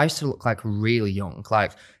 So I used to look like really young.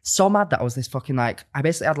 Like, so mad that I was this fucking like, I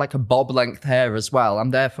basically had like a bob length hair as well.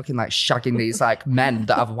 I'm there fucking like shagging these like men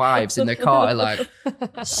that have wives in their car. Like,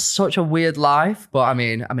 such a weird life. But I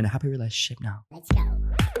mean, I'm in a happy relationship now. Let's go.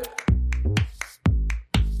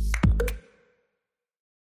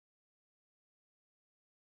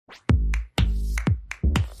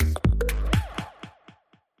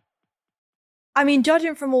 I mean,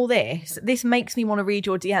 judging from all this makes me want to read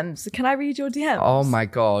your DMs. Can I read your DMs? Oh my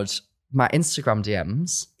God. My Instagram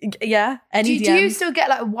DMs. Yeah. Any Do DMs? you still get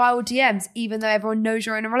like wild DMs even though everyone knows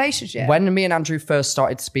you're in a relationship? When me and Andrew first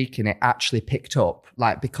started speaking, it actually picked up,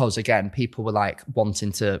 like, because again, people were like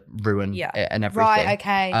wanting to ruin it and everything. Right,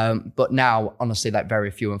 okay. But now, honestly, like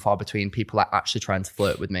very few and far between people are actually trying to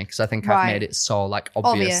flirt with me because I think I've made it so like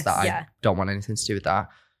obvious that I don't want anything to do with that.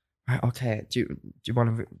 Right, okay. Do you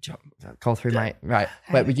want to call through my right?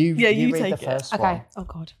 Wait, will you? Yeah, you read take the it. first Okay. one. Oh,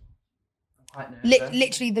 God.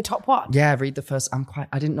 Literally the top one. Yeah, read the first.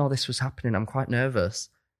 I didn't know this was happening. I'm quite nervous.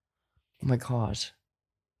 Oh my God.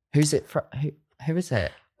 Who's it from? Who is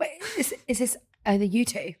it? Wait, is this the you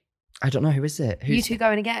two? I don't know. Who is it? You two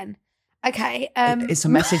going again? Okay. It's a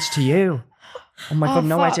message to you. Oh my God,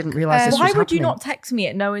 no, I fuck. didn't realise this was Why happening. would you not text me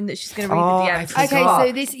it knowing that she's going to read Oh, the I DMs? forgot. Okay,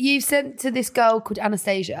 so this you've sent to this girl called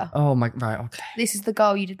Anastasia. Oh my, right, okay. This is the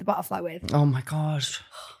girl you did the butterfly with. Oh my God.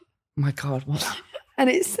 Oh my God, what? And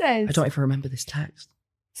it says, I don't even remember this text.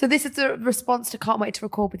 so this is the response to can't wait to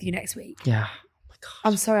record with you next week. Yeah. Oh my God.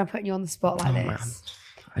 I'm sorry I'm putting you on the spot like Oh, this. man.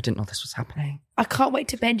 I didn't know this was happening. I can't wait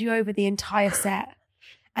to bend you over the entire set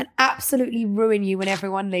and absolutely ruin you when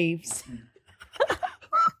everyone leaves.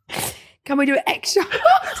 Can we do it extra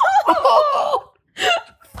hard?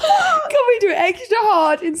 Can we do it extra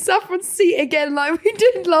hard in Saffron's seat again like we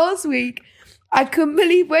did last week? I couldn't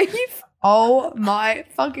believe where you... Oh my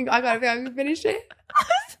fucking... I can't think I can finish it.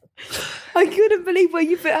 I couldn't believe where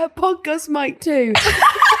you fit her podcast mic too.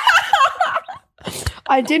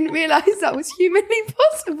 I didn't realise that was humanly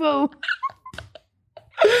possible.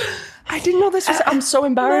 I didn't know this was... I'm so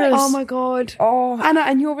embarrassed. Oh my God. Oh. Anna,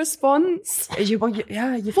 and your response? You've Well,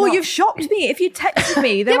 not- you've shocked me. If you texted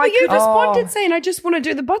me, then Yeah, I but you could... responded saying, I just want to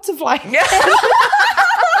do the butterfly.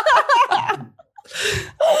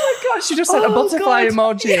 Oh my God, she just sent a Oh, butterfly God.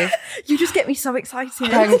 emoji. You just get me so excited.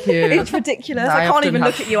 Thank you. It's ridiculous. I can't often even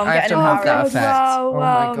have- look at you. I'm I getting often have that embarrassed. effect. Wow, Oh my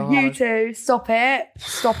wow. God. You two, stop it.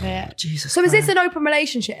 Stop it. Jesus So is this Christ. an open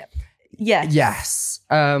relationship? Yeah. Yes.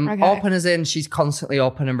 Okay. Open as in she's constantly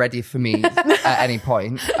open and ready for me at any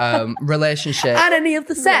point. Relationship. And any of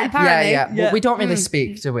the set, apparently. yeah. Well, we don't really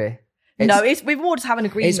speak, do we? No, we're more just having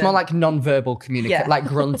an agreement. It's more like non-verbal communication, Yeah. like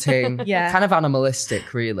grunting. Yeah. Kind of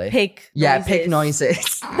animalistic, really. pig. Yeah, noises. pig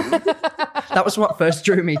noises. That was what first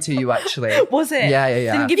drew me to you, actually. Was it? Yeah.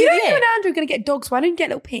 Didn't give You you know the you ick? and Andrew are going to get dogs. Why don't you get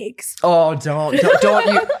little pigs? Oh, don't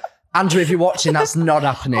you. Andrew, if you're watching, that's not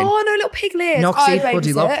happening. Oh, no, little piglets. No, because I he'd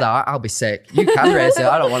bloody love babysit. that. I'll be sick. You can raise it.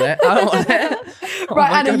 I don't want it. Oh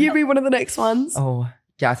Right, my Anna, God. you be one of the next ones. Oh,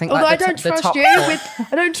 yeah, I think Although like I don't the trust top you four- with,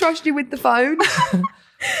 I don't trust you with the phone.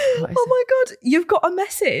 What is Oh my God. You've got a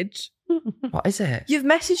message. it? What is it? You've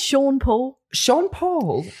messaged Sean Paul. Sean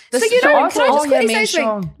Paul. So you know, can I just quickly me say and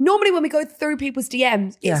something? Sean. Normally when we go through people's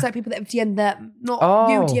DMs, Yeah. it's like people that have DM'd them, not Oh.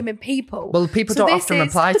 you DMing people. Well, people So don't this often is-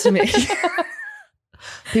 reply to me.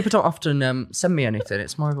 People don't often send me anything.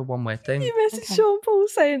 It's more of a one-way thing. You messaged Sean Paul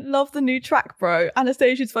saying, love the new track, bro.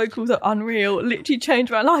 Anastasia's vocals are unreal. Literally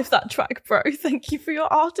changed my life, that track, bro. Thank you for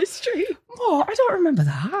your artistry. What? I don't remember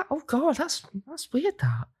that. Oh God, that's weird.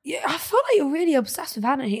 That. Yeah, I feel like you're really obsessed with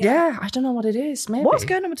Anna here. Yeah, I don't know what it is. Maybe. What's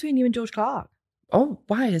going on between you and George Clark? Oh,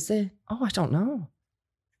 why is it? Oh, I don't know.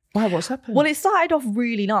 Why? What's happened? Well, it started off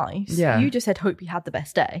really nice. Yeah. You just said, hope you had the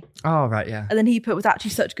best day. Oh, right, yeah. And then he put, was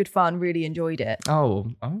actually such good fun, really enjoyed it.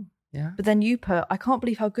 Oh, yeah. But then you put, I can't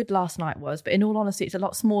believe how good last night was, but in all honesty, it's a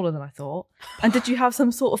lot smaller than I thought. And did you have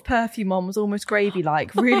some sort of perfume on, was almost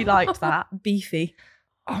gravy-like? Really liked that. Beefy.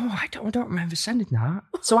 Oh, I don't remember sending that.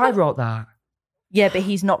 So I wrote that. Yeah, but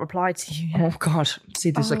he's not replied to you yet. Oh, God.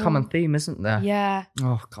 See, there's a common theme, isn't there? Yeah.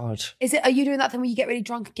 Oh, God. Are you doing that thing where you get really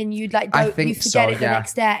drunk again? You'd like, I don't, think you forget so, it the yeah.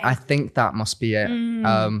 next day? I think that must be it.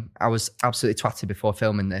 I was absolutely twatted before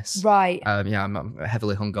filming this. Right. Yeah, I'm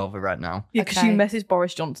heavily hungover right now. Yeah, because Okay. you messaged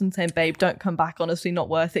Boris Johnson saying, babe, don't come back. Honestly, not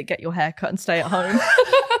worth it. Get your hair cut and stay at home.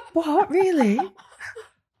 What? Really?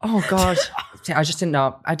 Oh, God. See, I just didn't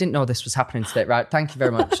know. I didn't know this was happening today. Right. Thank you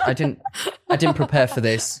very much. I didn't prepare for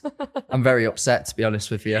this. I'm very upset, to be honest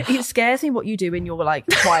with you. It scares me what you do in your like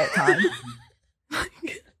quiet time. Me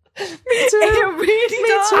too. It really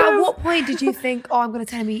does. At what point did you think, oh, I'm going to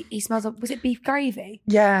tell him he smells of, was it beef gravy?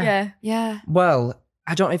 Yeah. Yeah. Yeah. Well,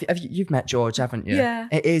 I don't know if you've met George, haven't you? Yeah.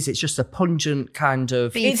 It is. It's just a pungent kind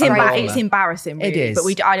of. Beef It's, gravy. it's embarrassing, really. It is.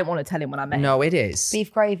 But I didn't want to tell him when I met him. No, it is.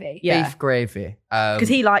 Beef gravy. Yeah. Beef gravy. Because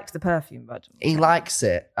he liked the perfume, but He likes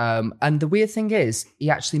it. And the weird thing is, he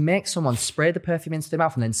actually makes someone spray the perfume into their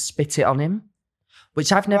mouth and then spit it on him,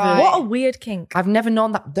 which I've never. Right. what a weird kink. I've never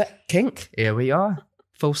known that kink. Here we are.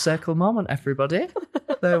 Full circle moment, everybody.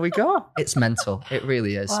 There we go. It's mental. It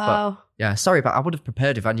really is. Wow. But yeah, sorry, but I would have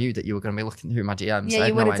prepared if I knew that you were going to be looking through my DMs. Yeah, I had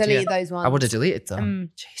you would no have idea. deleted those ones. I would have deleted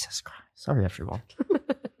them. Jesus Christ. Sorry, everyone.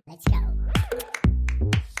 Let's go.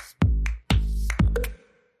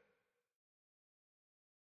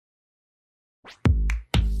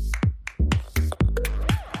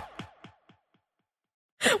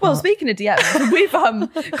 Well, speaking of DMs, we've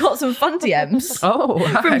got some fun DMs Oh,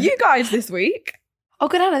 from you guys this week. Oh,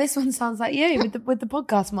 good, Anna, this one sounds like you with the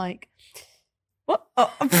podcast mic. What?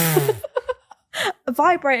 Oh. A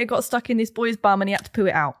vibrator got stuck in this boy's bum and he had to poo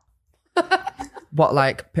it out. What,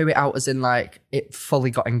 like, poo it out as in, like, it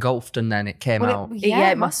fully got engulfed and then it came out?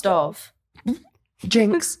 Yeah, it must have.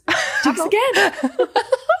 Jinx. Jinx again.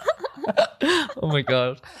 Oh, my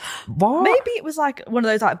God. What? Maybe it was like one of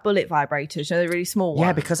those like bullet vibrators, you know, the really small ones.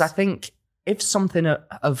 Yeah, because I think if something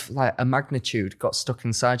of like a magnitude got stuck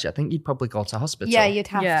inside you, I think you'd probably go to hospital. Yeah, you'd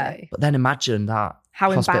have Yeah. to. But then imagine that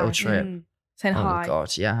How hospital embarrassing. trip. Saying Oh, hi.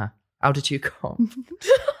 God, yeah. How did you go?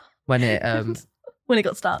 When it, When it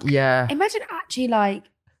got stuck. yeah. Imagine actually like,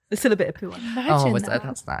 There's still a bit of poo on it. imagine Oh, was that.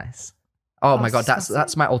 that's nice. Oh, my God, disgusting.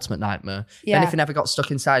 that's my ultimate nightmare. If Yeah. anything ever got stuck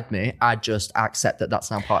inside me, I'd just accept that that's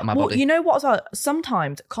now part of my Well, body. you know what? As well?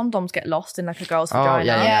 Sometimes condoms get lost in like a girl's Oh, vagina.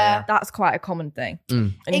 yeah. That's quite a common thing.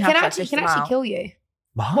 Mm. And It you can have to, like, actually fish them out. kill you.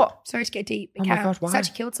 What? Sorry to get deep. It Oh my can. God, why? It's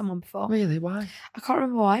actually killed someone before. Really? Why? I can't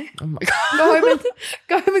remember why. Oh, my God.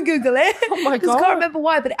 Go home and Google it. Oh my 'Cause I God. can't remember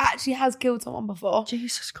why, but it actually has killed someone before.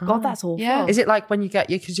 Jesus Christ. God, that's awful. Yeah. Is it like when you get,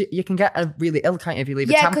 because you can get a really ill, can't you, if you leave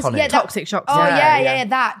a Yeah, 'cause, tampon yeah, in? that- Toxic shock. Oh Yeah, yeah, yeah.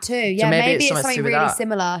 that too. Yeah, maybe maybe it's it's something to something do with really that.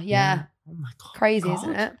 similar. Yeah. Oh, my God. Crazy, God.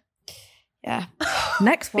 isn't it? Yeah.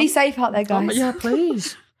 Next one. Be safe out there, Oh, guys. my- yeah,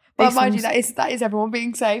 please. Well, These mind you, ones- that is everyone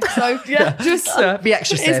being safe. So just Be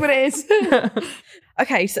extra it is safe. what it is.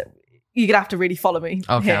 Okay, so you're going to have to really follow me.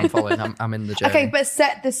 Okay, here. I'm following. I'm in the journey. Okay, but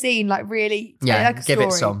set the scene like really. yeah, like a give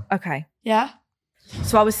it story. some. Okay. Yeah.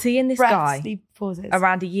 So I was seeing this Breaths, guy deep pauses.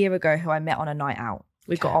 around a year ago who I met on a night out.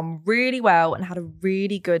 We got on really well and had a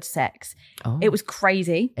really good sex. Oh. It was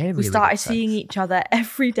crazy. A really We started good sex. seeing each other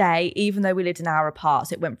every day, even though we lived an hour apart.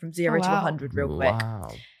 So it went from 0 Oh, to wow. 100 real quick. Wow.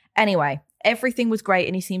 Anyway, everything was great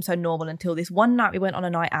and he seemed so normal until this one night we went on a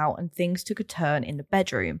night out and things took a turn in the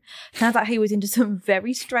bedroom. Turns out he was into some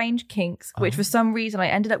very strange kinks, which for some reason I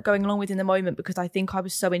ended up going along with in the moment because I think I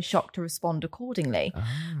was so in shock to respond accordingly.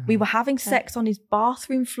 We were having sex on his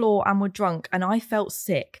bathroom floor and were drunk and I felt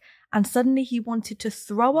sick. And suddenly he wanted to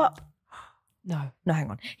throw up. No, hang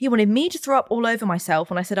on. He wanted me to throw up all over myself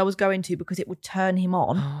when I said I was going to because it would turn him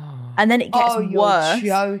on. And then it gets you're worse.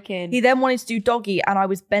 joking. He then wanted to do doggy and I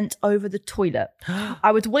was bent over the toilet.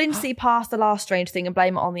 I was willing to see past the last strange thing and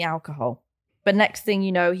blame it on the alcohol. But next thing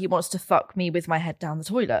you know, he wants to fuck me with my head down the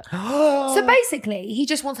toilet. So basically, he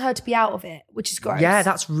just wants her to be out of it, which is gross. Yeah,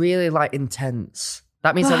 that's really like intense.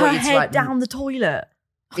 That means I Her want you to head like. down the toilet.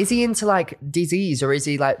 Is he into like disease or is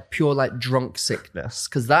he like pure like drunk sickness?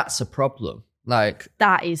 Because that's a problem. Like,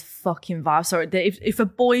 That is fucking vile. Sorry, if a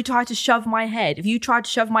boy tried to shove my head, if you tried to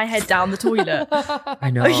shove my head down the toilet,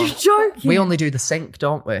 I know. are you joking? We only do the sink,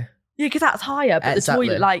 don't we? Yeah, because that's higher, but Exactly.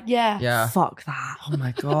 the toilet, like, Yeah. Yeah. fuck that. Oh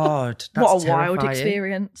my God. That's What a wild terrifying.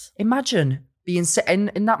 experience. Imagine being sick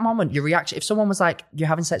in that moment, your reaction, if someone was like, you're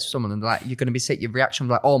having sex with someone and like, you're going to be sick, your reaction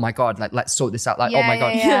was like, oh my God, like, let's sort this out. Like, oh my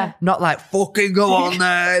God. Yeah. Not like, fucking go on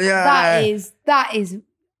there. Yeah.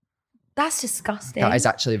 That's disgusting. That is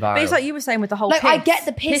actually vile. But it's like you were saying with the whole like, piss. I get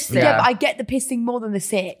the piss. Yeah, but I get the pissing more than the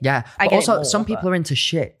sick. Yeah. I But get it also, more, some people are into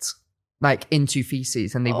shit. Like, into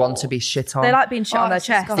feces and they want to be shit on. They like being shit on their it's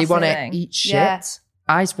chest. They want to Disgusting. eat shit. Yeah.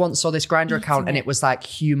 I once saw this Grindr account and it was like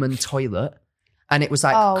human toilet. And it was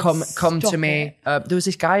like, come to me. There was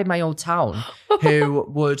this guy in my old town who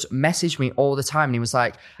would message me all the time. And he was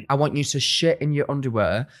like, I want you to shit in your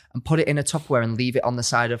underwear and put it in a Tupperware and leave it on the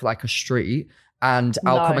side of like a street. And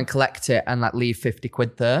I'll come and collect it and like leave 50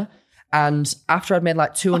 quid there. And after I'd made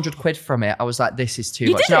like 200 quid from it, I was like, this is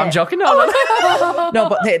too much. No, I'm joking. No,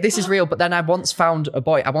 but this is real. But then I once found a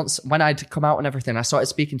boy. When I'd come out and everything, I started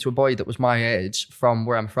speaking to a boy that was my age from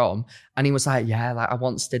where I'm from. And he was like, yeah, like I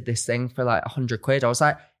once did this thing for like 100 quid. I was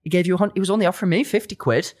like, he gave you 100. He was only offering me 50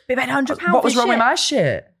 quid. But you made £100. What was wrong with my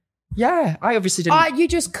shit? Yeah, I obviously didn't. You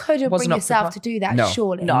just couldn't bring wasn't up yourself for to do that, No.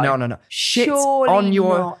 surely. No. Shit Surely on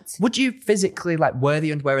your. not. Would you physically like wear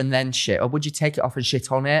the underwear and then shit, or would you take it off and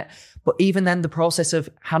shit on it? But even then, the process of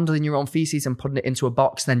handling your own feces and putting it into a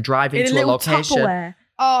box, then driving to a location. Tupperware.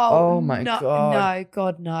 Oh my no, God. No,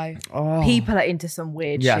 God, no. Oh. People are into some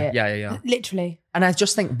weird shit. Yeah. Literally. And I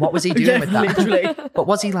just think, what was he doing with that? Literally. But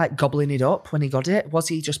was he like gobbling it up when he got it? Was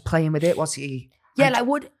he just playing with it? Was he? Yeah, like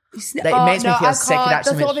would. It makes me feel sick. It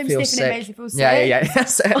actually the thought of him makes me feel sniffing it sick. makes me feel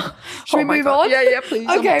sick. Yeah. Should we my move God. on? Yeah, please.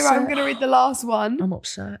 Okay, I'm right. upset. I'm going to read the last one. I'm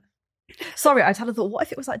upset. Sorry, I had a thought, what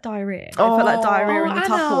if it was like diarrhea? I felt like diarrhea in the Anna.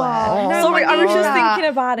 Tupperware. No Sorry, one I was needed just that. thinking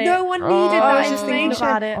about it. No one needed I that was just thinking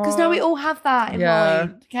about it. Because now we all have that in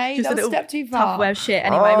mind. Okay, Just that a was little step too far. Tupperware shit.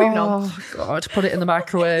 Anyway, moving on. Oh, God. Put it in the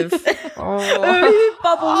microwave. It bubbles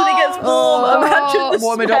and it gets warm. Imagine the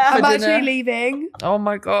warm it up smell. for I'm dinner. actually leaving. Oh,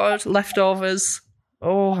 my God. Leftovers.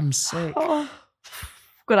 Oh, I'm sick. God,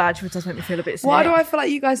 actually, it does make me feel a bit sick. Why do I feel like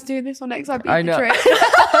you guys are doing this on next I Beat I the know.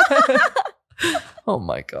 Trick? Oh,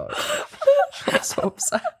 my God. I'm so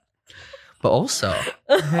upset. But also,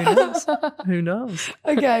 who knows? Who knows?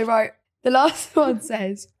 Okay, right. The last one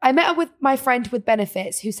says, I met up with my friend with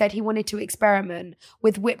benefits who said he wanted to experiment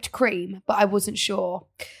with whipped cream, but I wasn't sure.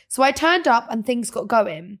 So I turned up and things got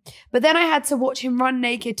going. But then I had to watch him run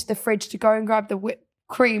naked to the fridge to go and grab the whipped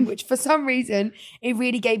cream, which for some reason, it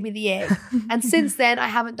really gave me the ick. And since then, I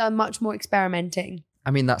haven't done much more experimenting.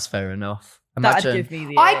 I mean, that's fair enough. That'd Imagine give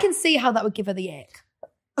me the I ick. can see how that would give her the ick.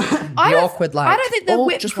 the I don't- awkward, like, I don't think the oh,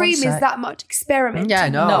 whipped just one cream is sec. that much experimenting. Yeah,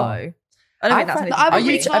 no. No. I don't think that's anything. I Are would you-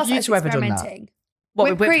 really have class you that as two ever done that? experimenting. What,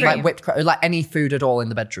 with whipped cream? Like whipped cream, like any food at all in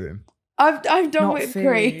the bedroom. I've done Not whipped food.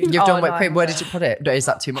 cream. You've Oh, done whipped no, cream. Where no. did you put it? Is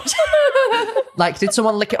that too much? Like, did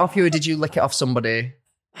someone lick it off you or did you lick it off somebody?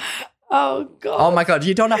 Oh, God. Oh my God,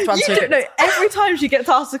 you don't have to You answer don't it. know. Every time she gets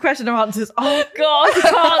asked a question, her answer is, oh God, I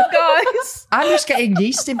can't, guys. I'm just getting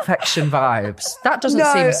yeast infection vibes. That doesn't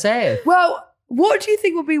No. seem safe. Well, what do you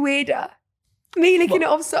think would be weirder? Me licking it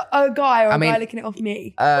off a guy or a guy licking it off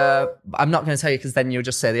me? I'm not going to tell you because then you'll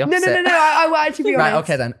just say the No, opposite. I will actually be honest. Right,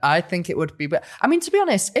 okay then. I think it would be. I mean, to be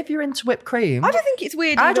honest, if you're into whipped cream, I don't think it's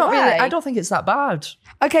weird. I don't either way. I don't think it's that bad.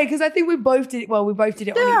 Okay, because I think we both did it. Well, we both did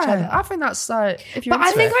it on each other. I think that's like if you're But I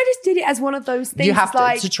into think it, I just did it as one of those things. you have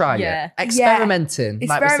like, to try Yeah. it. Experimenting, like we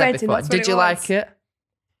said Experimenting, before. that's what Did it you was. like it?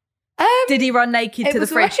 Did he run naked to the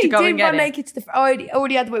fridge to go and get run it? naked to the. I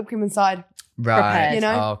already had the whipped cream inside. Right. Prepared. You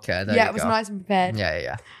know? Okay. There Yeah, you it was go. nice and prepared.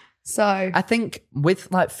 Yeah. So I think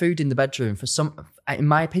with like food in the bedroom, for some, in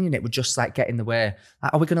my opinion, it would just like get in the way.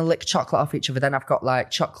 Like, are we going to lick chocolate off each other? Then I've got like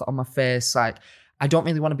chocolate on my face. Like, I don't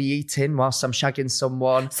really want to be eating whilst I'm shagging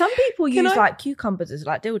someone. Some people Can use I- like cucumbers as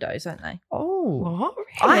like dildos, don't they? Oh, what?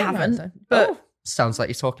 I Really? haven't, but sounds like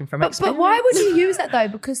you're talking from But experience. why would you use that though?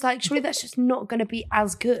 Because like surely that's just not going to be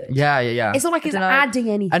as good. Yeah. It's not like it's dunno. adding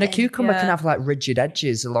anything. And a cucumber can Yeah. have like rigid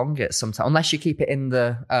edges along it sometimes, unless you keep it in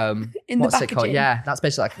the In the what's it called? packaging. Yeah, that's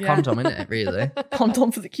basically like a Yeah. condom, isn't it? Really.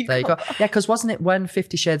 condom for the cucumber. There you go. Yeah, because wasn't it when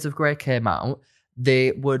 50 Shades of Grey came out,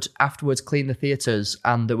 they would afterwards clean the theatres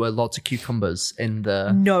and there were lots of cucumbers in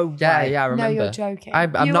the. No Yeah, way. I remember. No, you're joking.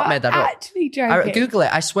 I've You not are made that up. Actually joking. Google it.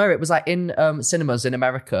 I swear it was like in cinemas in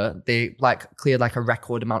America. They like cleared like a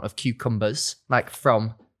record amount of cucumbers like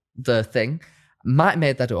from the thing. Might have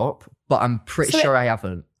made that up, but I'm pretty So sure I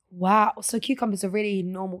haven't. Wow. So cucumbers are a really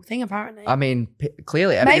normal thing apparently. I mean,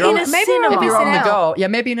 clearly. If Maybe you're in on- a cinema. If you're on the Missing go, yeah,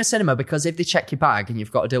 maybe in a cinema because if they check your bag and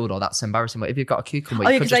you've got a dildo, that's embarrassing. But if you've got a cucumber, Oh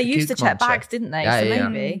you yeah, could because they just be used to cucumber check muncher. bags, didn't they? Yeah, So yeah.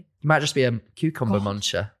 maybe. You might just be a cucumber God.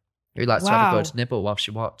 muncher who likes to have a Wow. good nibble whilst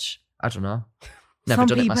you watch. I don't know. Never Some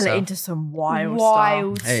done it people myself. are into some wild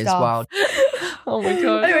Wild stuff. It is stuff. wild. Oh my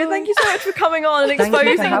god. Anyway, thank you so much for coming on and Thank you for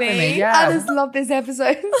exposing having me. Yeah. I just love this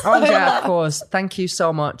episode. Oh yeah, of course. Thank you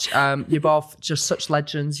so much. You're both just such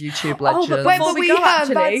legends, YouTube legends. Oh, but wait, Before but we we go, are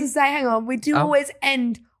about actually- to say, hang on, we do always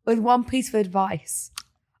end with one piece of advice.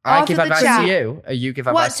 I after give the advice chat. to you, or you give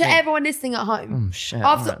What advice to to me? everyone listening at home? Oh shit.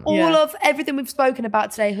 After alright. all of everything we've spoken about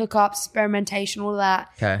today, hookups, experimentation, all of that,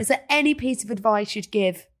 Okay. is there any piece of advice you'd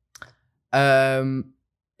give?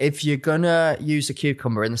 If you're gonna use a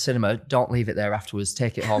cucumber in the cinema, don't leave it there afterwards.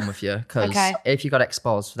 Take it home with you, because Okay. if you got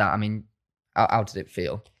exposed for that, I mean, how did it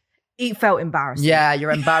feel? It felt embarrassing. Yeah, you're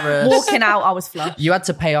embarrassed. Walking out, I was flushed. You had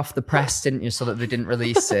to pay off the press, didn't you, so that they didn't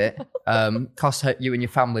release it? Cost you and your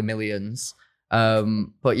family millions.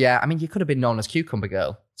 But yeah, I mean, you could have been known as Cucumber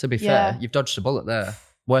Girl. To be Yeah. fair, you've dodged a bullet there.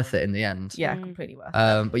 Worth it in the end. Yeah, completely worth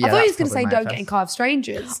it. But yeah, I thought you that's was going to probably say my don't advice. get in car of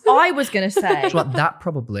strangers. I was going to say. Do you know what? That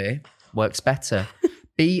probably works better.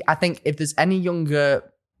 I think if there's any younger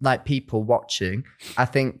like people watching, I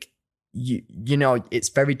think you know it's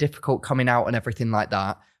very difficult coming out and everything like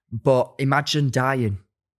that. But imagine dying.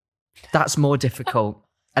 That's more difficult.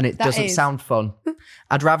 And it That doesn't is. sound fun.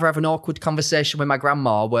 I'd rather have an awkward conversation with my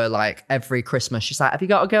grandma where like every Christmas she's like, have you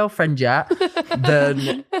got a girlfriend yet?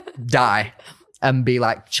 Than die and be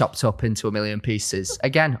like chopped up into a million pieces.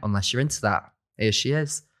 Again, unless you're into that. Here she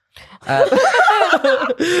is.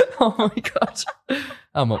 Oh my God.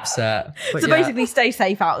 I'm upset. But So yeah, basically, stay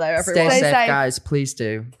safe out there, stay everyone. Stay safe, safe. guys. Please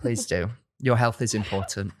do. Please do. Your health is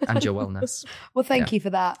important and your wellness. Well, thank you for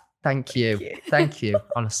that. Thank you. Thank you.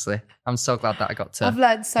 Honestly, I'm so glad that I got to. I've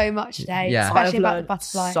learned so much today, Yeah. especially I've about the learned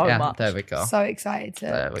butterfly. so yeah, much. there we go. So excited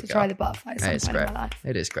There we to go. try the butterfly at some It's point great. in my life.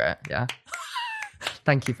 It is great. Yeah.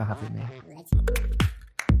 Thank you for having me.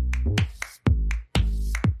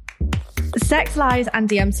 Sex Lies and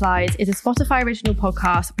DM Slides is a Spotify original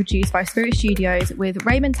podcast produced by Spirit Studios with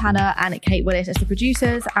Raymond Tanner and Kate Willis as the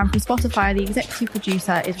producers, and for Spotify, the executive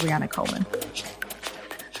producer is Rihanna Coleman.